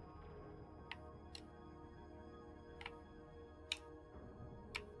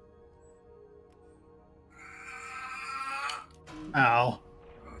 Ow.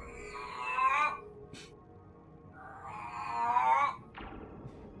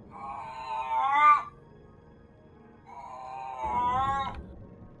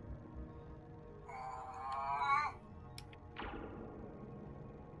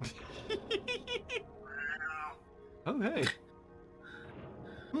 Oh, hey.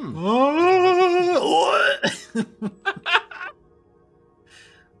 What?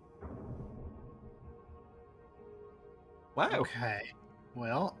 Wow. Okay.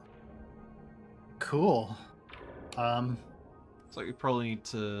 Well. Cool. So we probably need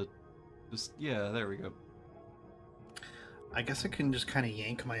to just, yeah, there we go. I guess I can just kind of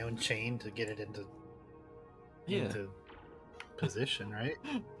yank my own chain to get it into position, right?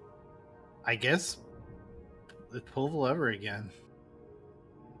 I guess let's pull the lever again.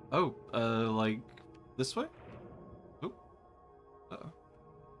 Oh, like this way? Oh. Uh-oh.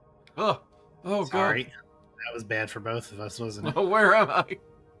 Oh, oh Sorry. God. That was bad for both of us, wasn't it? Oh, where am I?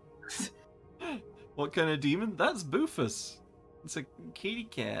 What kind of demon? That's Boofus. It's a kitty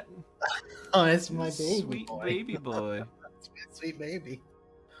cat. Oh, it's my baby Sweet boy. baby boy. It's my sweet baby.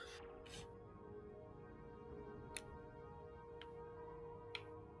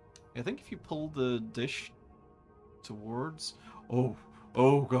 I think if you pull the dish towards... Oh,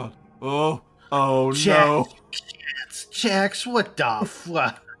 oh God. Oh, oh no. Jax, what the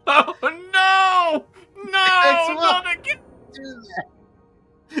fuck? Oh no! No! Not again!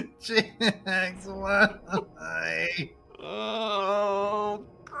 Jax, why? Oh,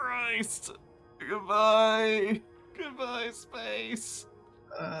 Christ. Goodbye. Goodbye, space.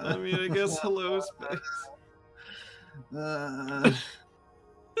 I mean, I guess hello, space. I'm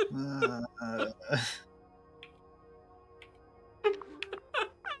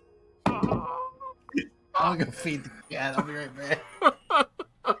gonna feed the cat. I'll be right back.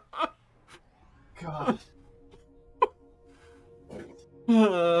 God.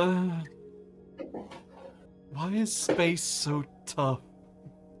 Why is space so tough?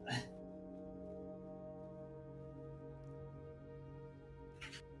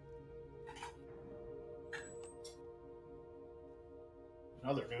 In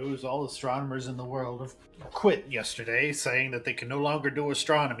other news, all astronomers in the world have quit yesterday, saying that they can no longer do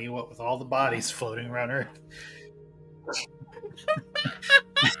astronomy, what with all the bodies floating around Earth.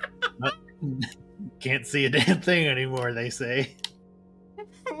 Can't see a damn thing anymore, they say.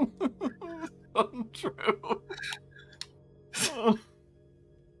 Untrue. Oh,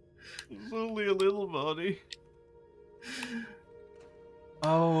 it's only a little body.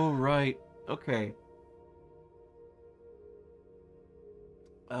 Oh, right. Okay.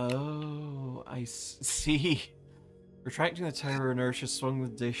 Oh, I see. Retracting the tower inertia swung the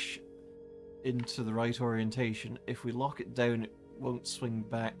dish into the right orientation. If we lock it down, it won't swing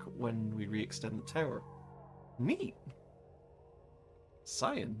back when we re-extend the tower. Neat.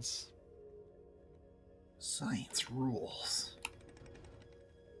 Science. Science rules.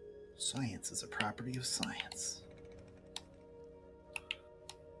 Science is a property of science.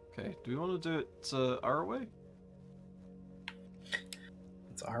 Okay, do we want to do it our way?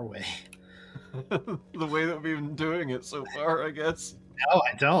 It's our way. The way that we've been doing it so far, I guess. No,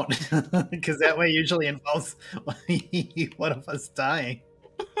 I don't. Because that way usually involves one of us dying.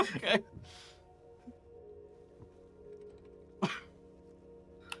 Okay.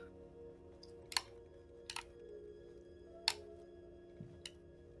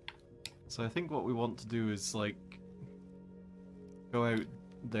 So I think what we want to do is, like, go out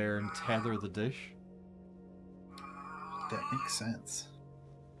there and tether the dish. That makes sense.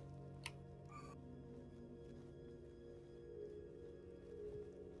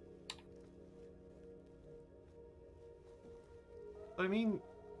 I mean,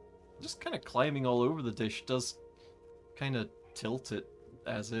 just kind of climbing all over the dish does kind of tilt it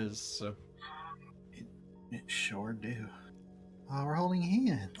as is, so... It sure do. Oh, we're holding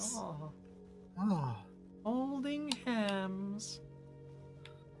hands. Oh, Oh. holding hands.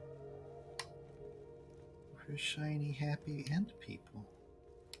 We're shiny, happy end people.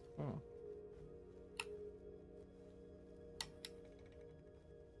 Hmm.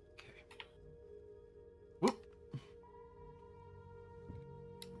 Okay. Whoop.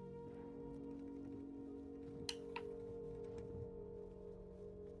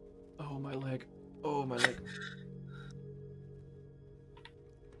 Oh, my leg. Oh, my leg.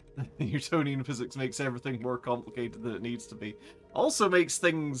 Newtonian physics makes everything more complicated than it needs to be. Also makes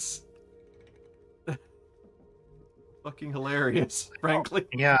things fucking hilarious, frankly.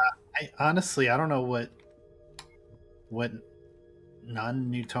 Yeah, I don't know what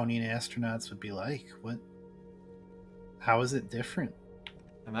non-Newtonian astronauts would be like. How is it different?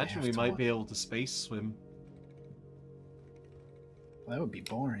 Imagine we might be able to space swim. That would be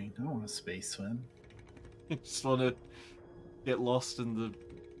boring. I don't want to space swim. You just want to get lost in the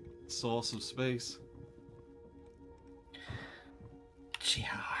sauce of space.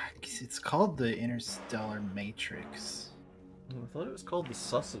 It's called the interstellar matrix. I thought it was called the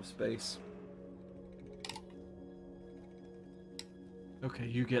sus of space. Okay,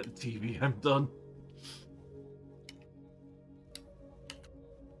 you get the TV. I'm done.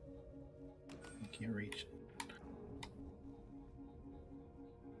 I can't reach it.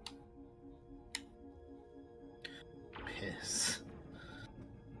 Piss.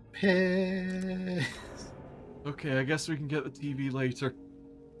 Okay, I guess we can get the TV later.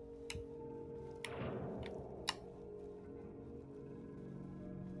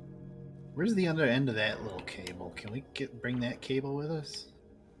 Where's the other end of that little cable? Can we bring that cable with us?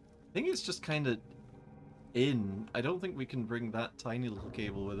 I think it's just kind of in. I don't think we can bring that tiny little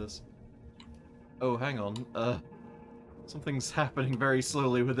cable with us. Oh, hang on. Something's happening very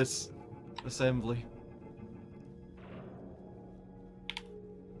slowly with this assembly.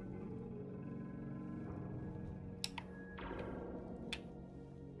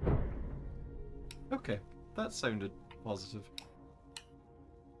 Okay, that sounded positive.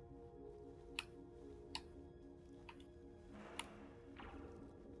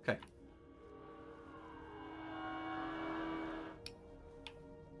 Okay.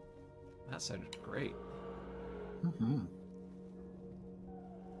 That sounded great. Mm-hmm.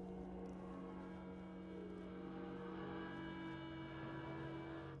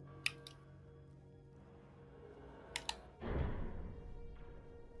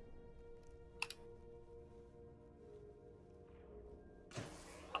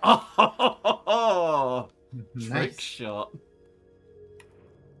 Oh, trick Nice. shot.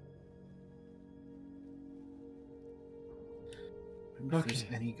 If there's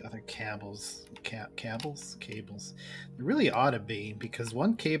any other cables. Cables. There really ought to be, because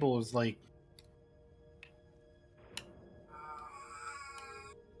one cable is like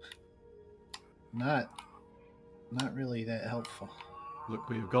not really that helpful. Look,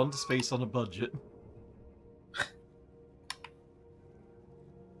 we have gone to space on a budget.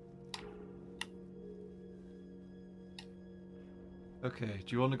 Okay,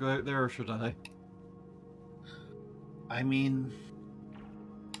 do you want to go out there or should I? I mean,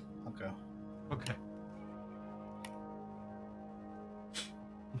 I'll go. Okay.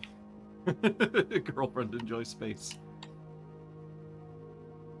 Girlfriend enjoys space.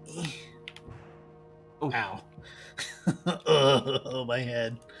 Oh. Ow. Oh, my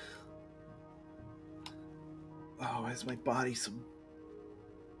head. Oh, why is my body so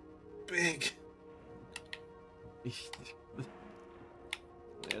big? I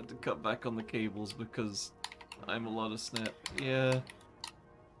had to cut back on the cables because I'm a lot of snap. Yeah.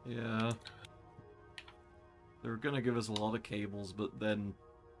 Yeah. They were gonna give us a lot of cables, but then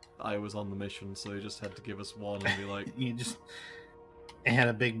I was on the mission, so they just had to give us one and be like... You just had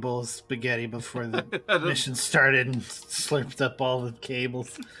a big bowl of spaghetti before the mission started and slurped up all the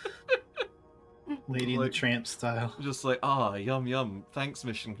cables. Lady and the Tramp style. Just like, ah, yum yum, thanks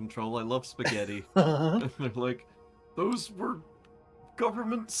Mission Control, I love spaghetti. And they're like, those were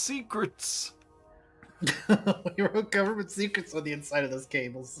government secrets! We wrote government secrets on the inside of those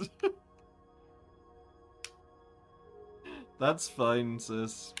cables. That's fine,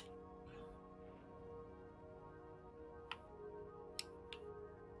 sis.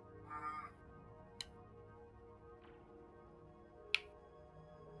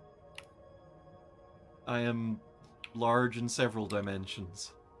 I am large in several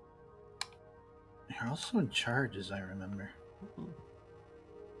dimensions. You're also in charge, as I remember.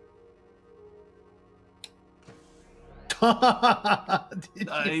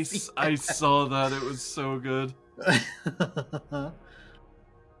 I saw that. It was so good.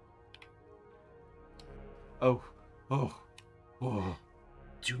 Oh.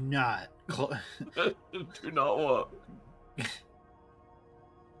 Do not. Do not what?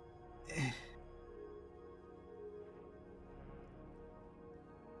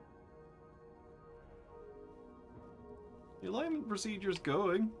 The alignment procedure's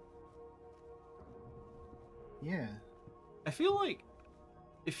going. Yeah. I feel like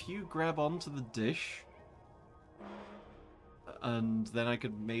if you grab onto the dish, and then I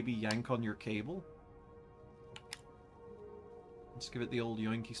could maybe yank on your cable. Let's give it the old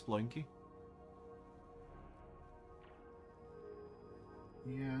yoinky sploinky.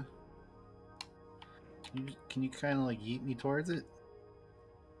 Yeah. Can you kind of like yeet me towards it?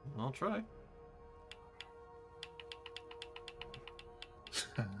 I'll try.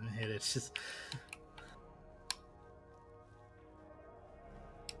 I hate it. It's just...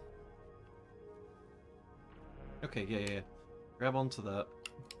 Okay, yeah. Grab onto that.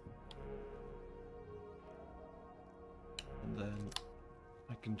 And then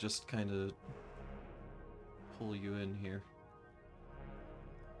I can just kind of pull you in here.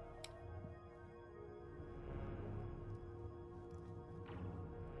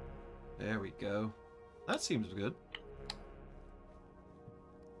 There we go. That seems good.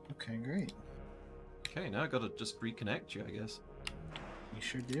 Okay, great. Okay, now I gotta just reconnect you, I guess. You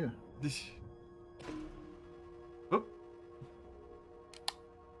sure do. Whoop.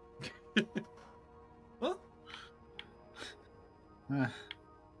 Well,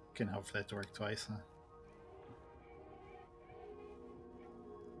 Can hope for that to work twice, huh?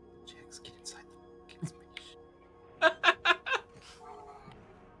 Jax, get inside the fucking space.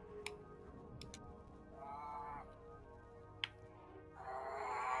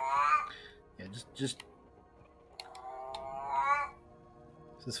 Yeah, just.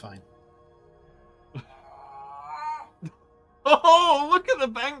 This is fine. oh, look at the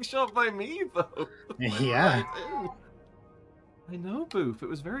bank shot by me, though. Yeah. I know, Boof. It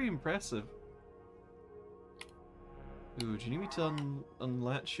was very impressive. Ooh, do you need me to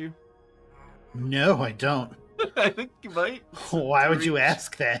unlatch you? No, I don't. I think you might. Why would you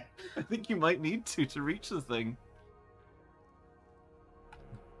ask that? I think you might need to reach the thing.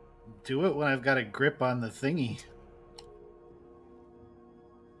 Do it when I've got a grip on the thingy.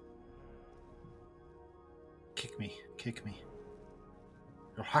 Kick me. Kick me.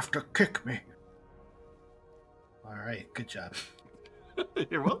 You'll have to kick me. Alright, good job.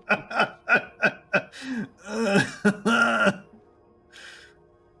 You're welcome.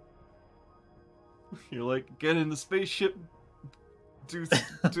 You're like, get in the spaceship, do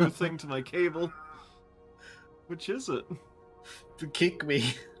a thing to my cable. Which is it? Kick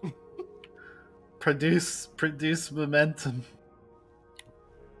me. Produce momentum.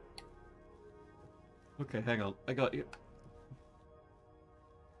 Okay, hang on. I got you.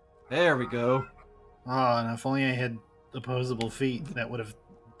 There we go. Oh, and if only I had opposable feet, that would have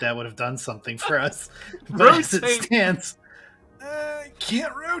done something for us. But as it stands, I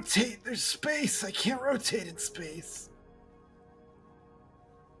can't rotate. There's space. I can't rotate in space.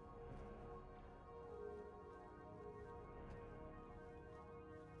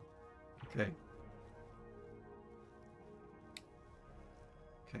 Okay.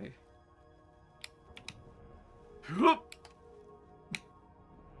 Okay. Whoop!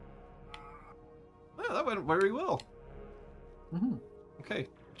 Oh, that went very well. Mm-hmm. Okay. Do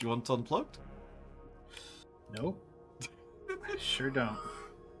you want unplugged? Nope. I sure don't.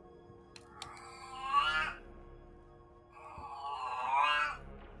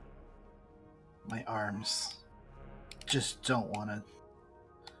 My arms just don't want to.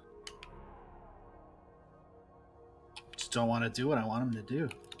 Just don't want to do what I want them to do.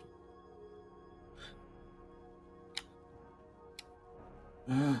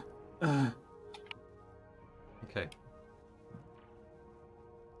 Okay.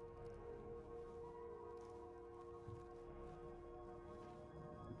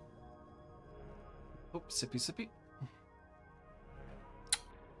 Oh, sippy sippy.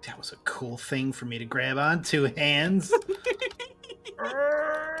 That was a cool thing for me to grab on two hands.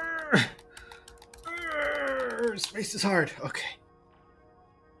 Space is hard. Okay.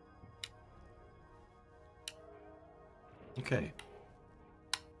 Okay.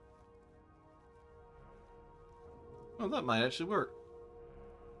 Oh, that might actually work.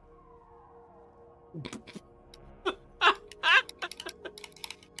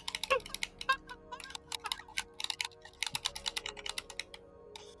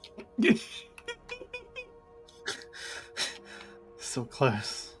 So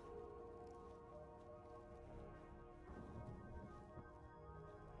close.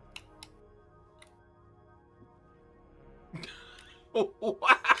 Oh, wow!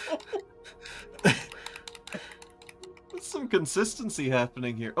 There's some consistency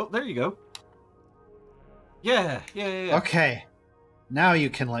happening here. Oh, there you go. Yeah. Okay. Now you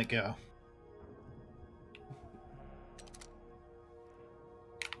can let go.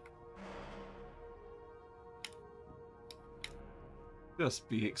 Just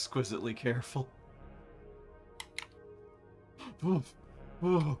be exquisitely careful. Whoa.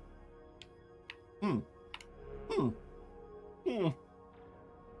 Whoa.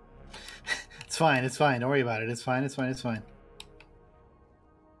 It's fine. It's fine. Don't worry about it. It's fine. It's fine. It's fine.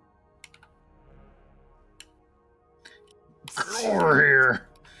 Get over here.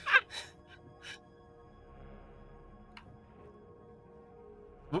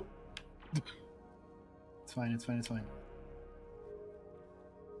 It's fine. It's fine. It's fine.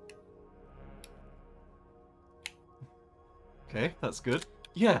 Okay, that's good.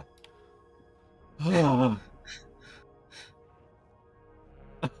 Yeah. I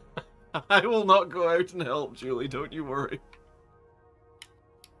will not go out and help, Julie, don't you worry.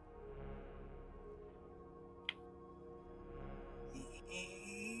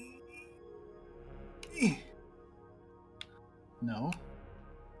 No.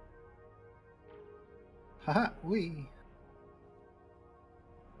 Haha, wee.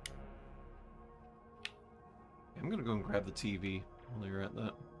 I'm gonna go and grab the TV while you're at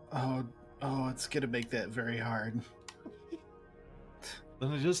that. Oh, it's gonna make that very hard.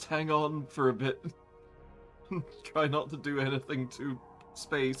 Then I just hang on for a bit. Try not to do anything to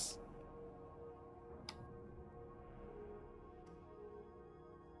space.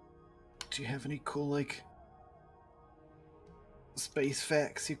 Do you have any cool, like, space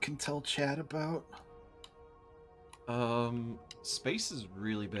facts you can tell Chad about? Space is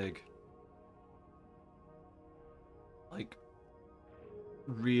really big. Like,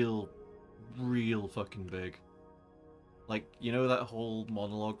 real fucking big. Like, you know that whole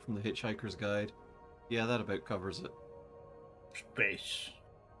monologue from The Hitchhiker's Guide? Yeah, that about covers it. Space.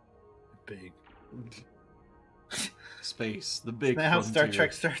 Big. Space, the big Isn't that how Star frontier.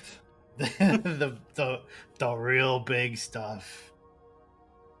 Trek starts? the real big stuff.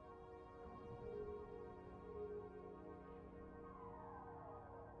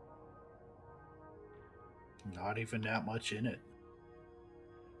 Not even that much in it.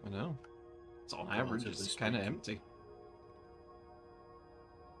 I know. It's on average, Relatively it's kind of speaking. empty.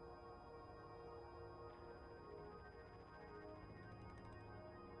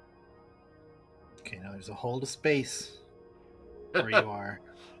 Okay, now there's a hole to space where you are.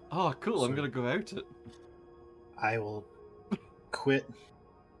 Oh, cool, I'm So- gonna go out it. I will quit.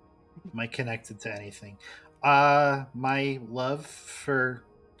 Am I connected to anything? My love for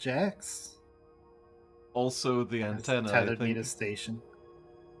Jax Also the has antenna, I tethered me think. to station,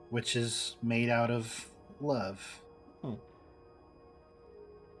 which is made out of love. Oh,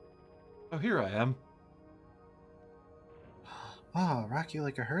 here I am. Oh, rock you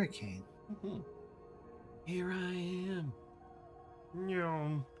like a hurricane. Mhm. Here I am.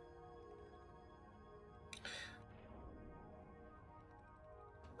 Nyom.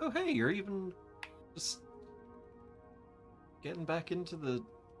 Oh, hey, you're even just getting back into the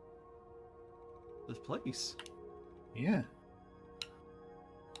this place. Yeah.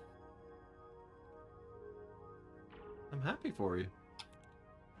 I'm happy for you.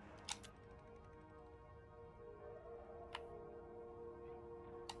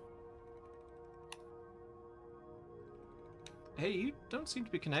 Hey, you don't seem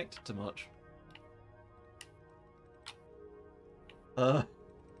to be connected to much.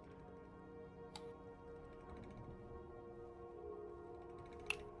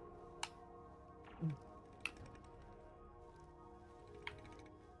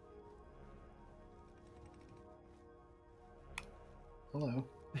 Hello.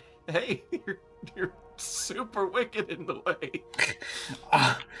 Hey, you're super wicked in the way.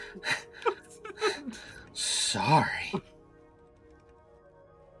 Sorry.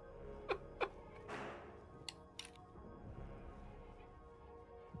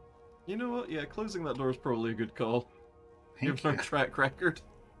 You know what? Yeah, closing that door is probably a good call. Thank Given our you. track record.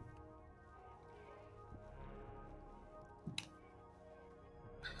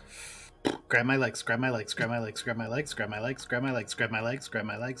 Grab my legs, grab my legs, grab my legs, grab my legs, grab my legs, grab my legs, grab my legs,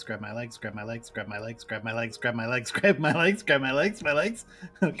 grab my legs, grab my legs, grab my legs, grab my legs, grab my legs, grab my legs, grab my legs, grab my legs, my legs.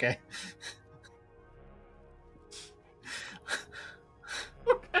 Okay.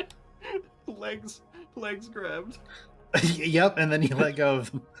 Okay. Legs grabbed. Yep, and then you let go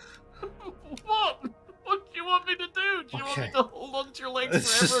of them. What? What do you want me to do? Do you want me Okay. to hold on to your legs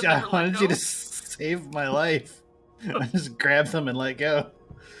It's forever just, and I never let wanted go? you to save my life. I just grabbed them and let go.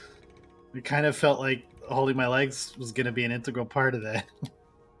 It kind of felt like holding my legs was going to be an integral part of that.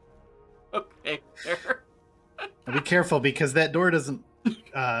 Okay, fair. Now be careful because that door doesn't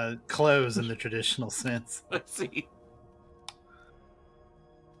close in the traditional sense. Let's see.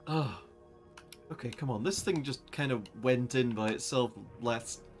 Oh. Okay, come on. This thing just kind of went in by itself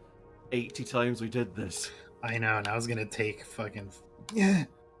last 80 times we did this. I know, and I was going to take fucking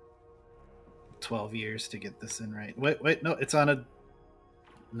 12 years to get this in right. Wait, no, it's on a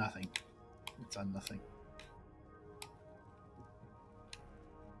nothing. It's on nothing.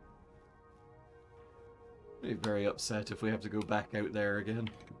 I'd be very upset if we have to go back out there again.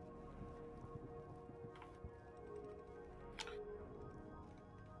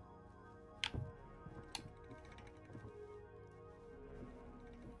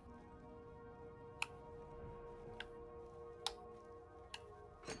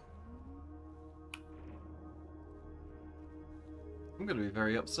 I'm gonna be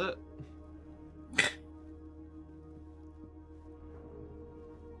very upset.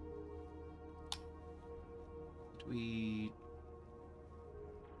 Did we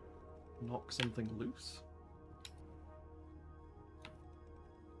knock something loose?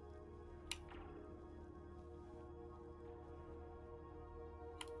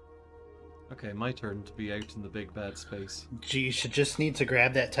 Okay, my turn to be out in the big bad space. Gee, you should just need to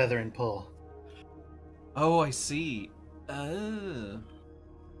grab that tether and pull. Oh, I see.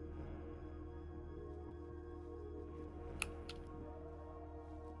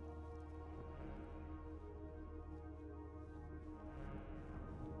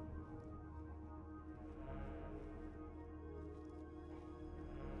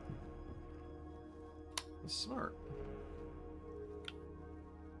 Smart.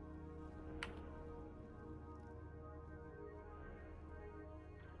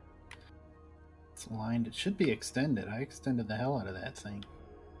 It's aligned. It should be extended. I extended the hell out of that thing.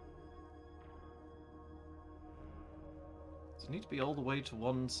 Does it need to be all the way to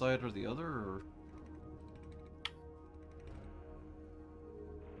one side or the other, or...?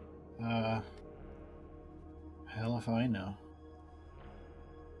 Hell if I know.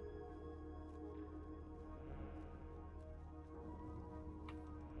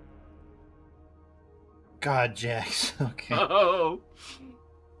 God, Jax. Okay. Oh!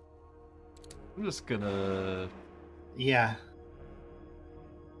 I'm just gonna... Yeah.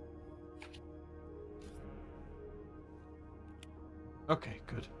 Okay,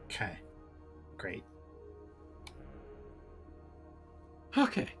 good. Okay. Great.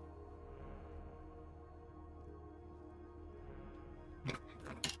 Okay.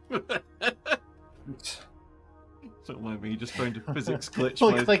 Don't mind me just trying to physics glitch.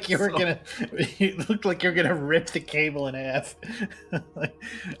 Looked like you were gonna. It looked like you were gonna rip the cable in half. Like,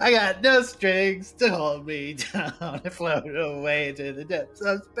 I got no strings to hold me down. I float away into the depths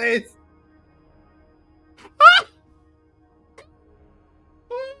of space.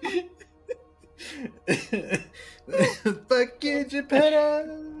 Fuck you,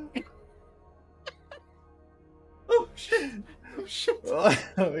 Japan. Oh shit! Oh shit! Oh,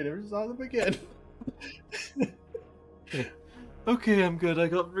 we never saw them again. Okay, I'm good. I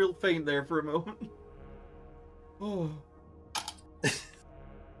got real faint there for a moment. Oh.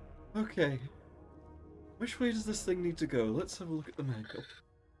 Okay. Which way does this thing need to go? Let's have a look at the manual.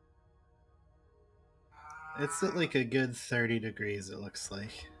 It's at like a good 30 degrees, it looks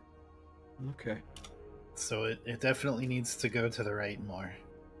like. Okay. So it definitely needs to go to the right more.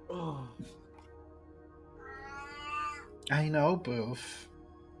 Oh. I know, Boof.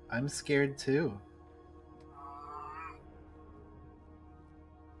 I'm scared too.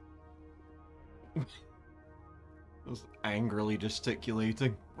 I was angrily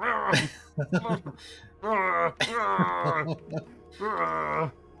gesticulating.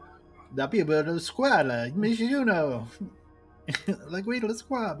 Da people da squadra, miss you know. Like we the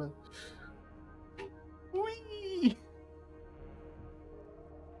squadra. Whee!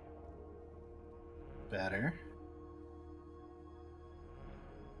 Better.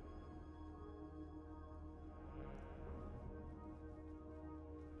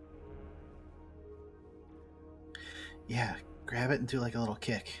 Yeah, grab it and do like a little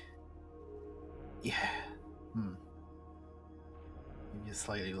kick. Yeah. Maybe a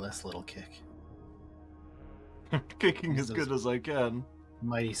slightly less little kick. Kicking Use as those good as I can.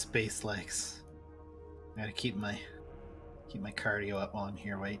 mighty space legs. I gotta keep my cardio up on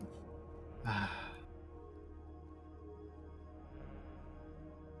here waiting.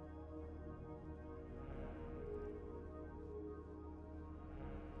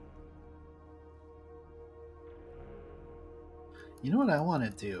 You know what I want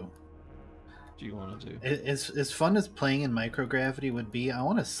to do? What do you want to do? As fun as playing in microgravity would be, I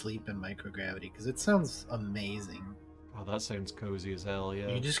want to sleep in microgravity because it sounds amazing. Oh, that sounds cozy as hell, yeah.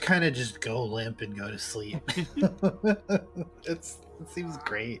 You just kind of just go limp and go to sleep. It seems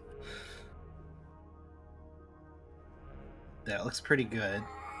great. That looks pretty good.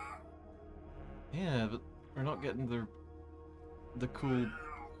 Yeah, but we're not getting the cool...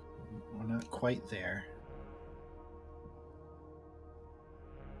 We're not quite there.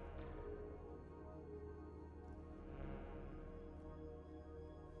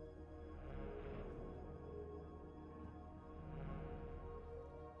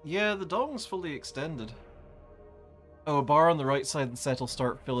 Yeah, the dong's fully extended. Oh, a bar on the right side and set will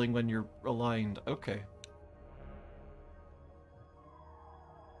start filling when you're aligned. Okay.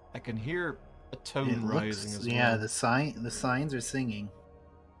 I can hear a tone rising as well. Yeah, the signs are singing.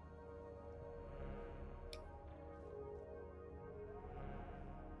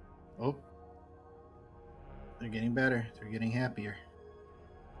 Oh. They're getting better. They're getting happier.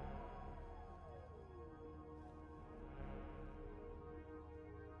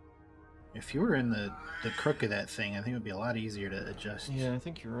 If you were in the crook of that thing, I think it would be a lot easier to adjust. Yeah, I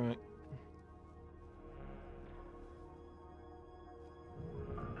think you're right.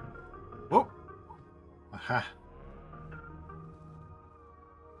 Whoa! Aha.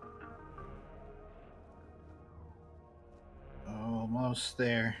 Almost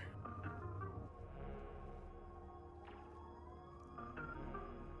there.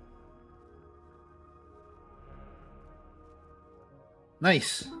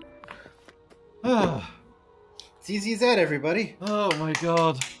 Nice. It's easy as that, everybody. Oh my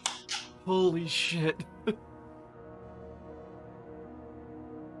god. Holy shit.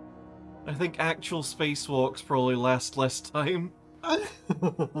 I think actual spacewalks probably last less time.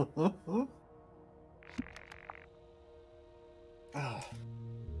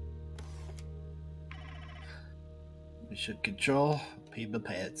 We should control paper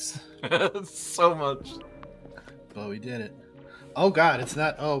pads. So much. But we did it. Oh god, it's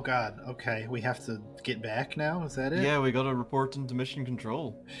not. Oh god. Okay, we have to get back now? Is that it? Yeah, we gotta report into mission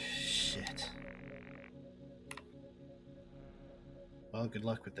control. Shit. Well, good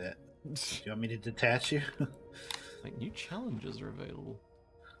luck with that. Do you want me to detach you? Like, new challenges are available.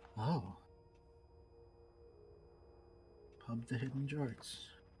 Oh. Pub the hidden jarts.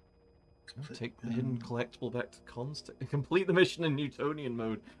 Take the hidden collectible back to Constant. Complete the mission in Newtonian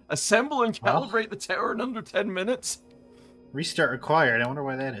mode. Assemble and calibrate the tower in under 10 minutes. Restart required. I wonder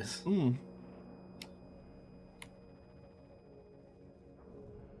why that is.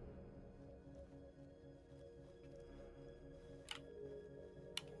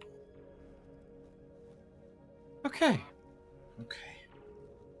 Okay. Okay.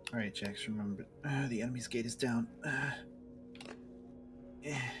 Alright, Jax, remember. The enemy's gate is down.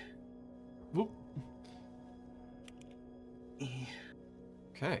 Whoop.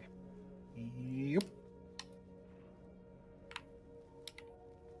 Okay. Yep.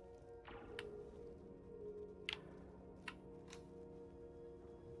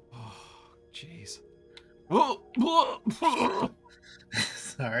 Oh, jeez.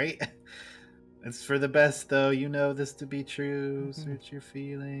 Sorry. It's for the best, though. You know this to be true. Search your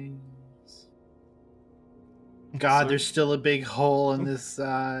feelings. God, So- there's still a big hole in this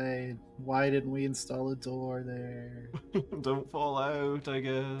side. Why didn't we install a door there? Don't fall out, I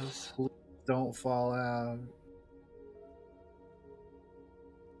guess. Please don't fall out.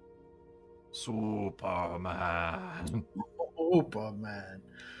 Superman. Opa, man.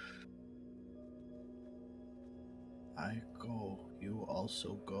 I go, you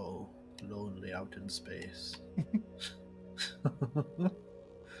also go. Lonely out in space.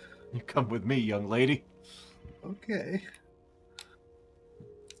 You come with me, young lady. Okay.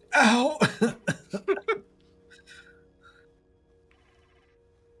 Ow!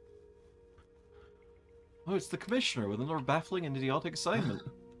 Oh, it's the commissioner with another baffling and idiotic assignment.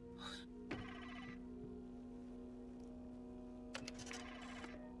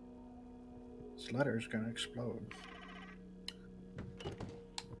 This letter's gonna explode.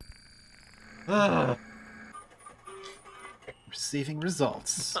 Ah. Receiving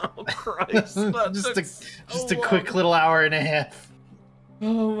results. Oh Christ! That just took a quick little hour and a half.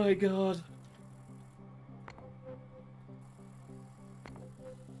 Oh my god.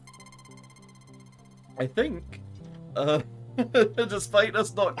 I think, despite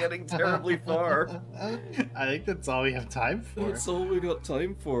us not getting terribly far, I think that's all we have time for. that's all we got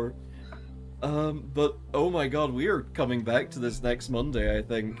time for. But oh my god, we are coming back to this next Monday, I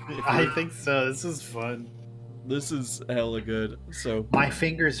think. I think so. This is fun. This is hella good. So my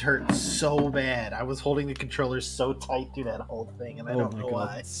fingers hurt so bad. I was holding the controller so tight through that whole thing, and I don't know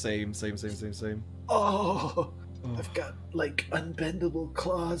why. Same. Oh, I've got like unbendable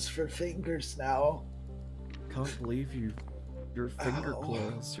claws for fingers now. Can't believe your finger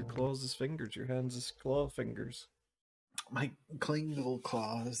claws. Your claws is fingers. Your hands is claw fingers. My Klingle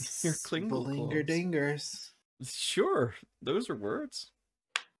claws. Your Klingle Belinger claws. dingers. Sure, those are words.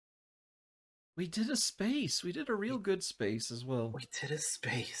 We did a space. We did a real good space as well. We did a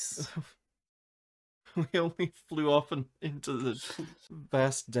space. We only flew off into the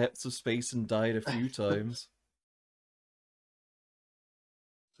vast depths of space and died a few times.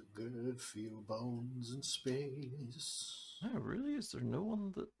 A good few bones in space. Oh, really? Is there no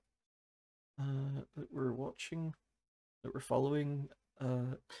one that we're watching, that we're following,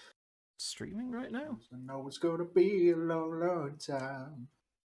 streaming right now? I know it's gonna be a long, long time.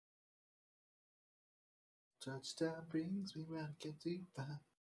 Touchdown brings me round, can't see far.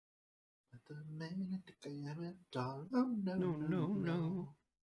 But the man at the camera doll. Oh no, No.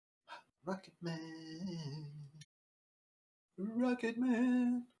 Rocket Man. Rocket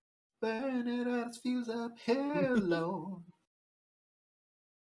Man. Burning out his fuse up hello.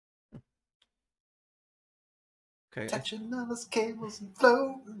 Okay. Touching all those cables and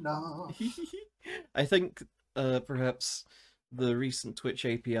floating on. I think perhaps the recent Twitch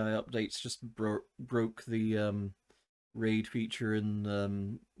API updates just broke the raid feature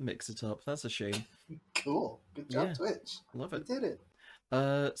and mix it up. That's a shame. Cool. Good job, Twitch. Love it. We did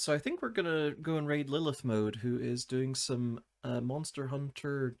it. So I think we're gonna go and raid Lilith Mode, who is doing some Monster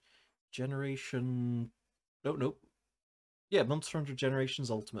Hunter Generation. Nope. Yeah, Monster Hunter Generations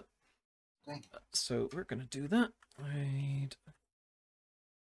Ultimate. Dang. So we're gonna do that. Right.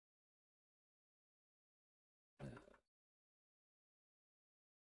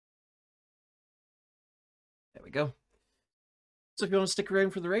 There we go. So if you want to stick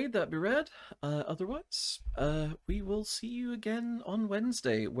around for the raid, that'd be rad. Otherwise, we will see you again on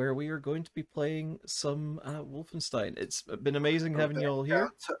Wednesday, where we are going to be playing some Wolfenstein. It's been amazing having you all here.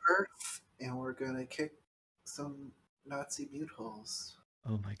 Down to Earth, and we're gonna kick some Nazi mute holes.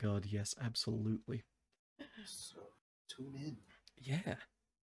 Oh my god, yes, absolutely. So tune in. Yeah.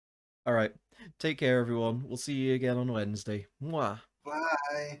 All right. Take care, everyone. We'll see you again on Wednesday. Mwah.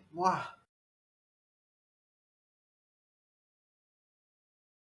 Bye. Mwah.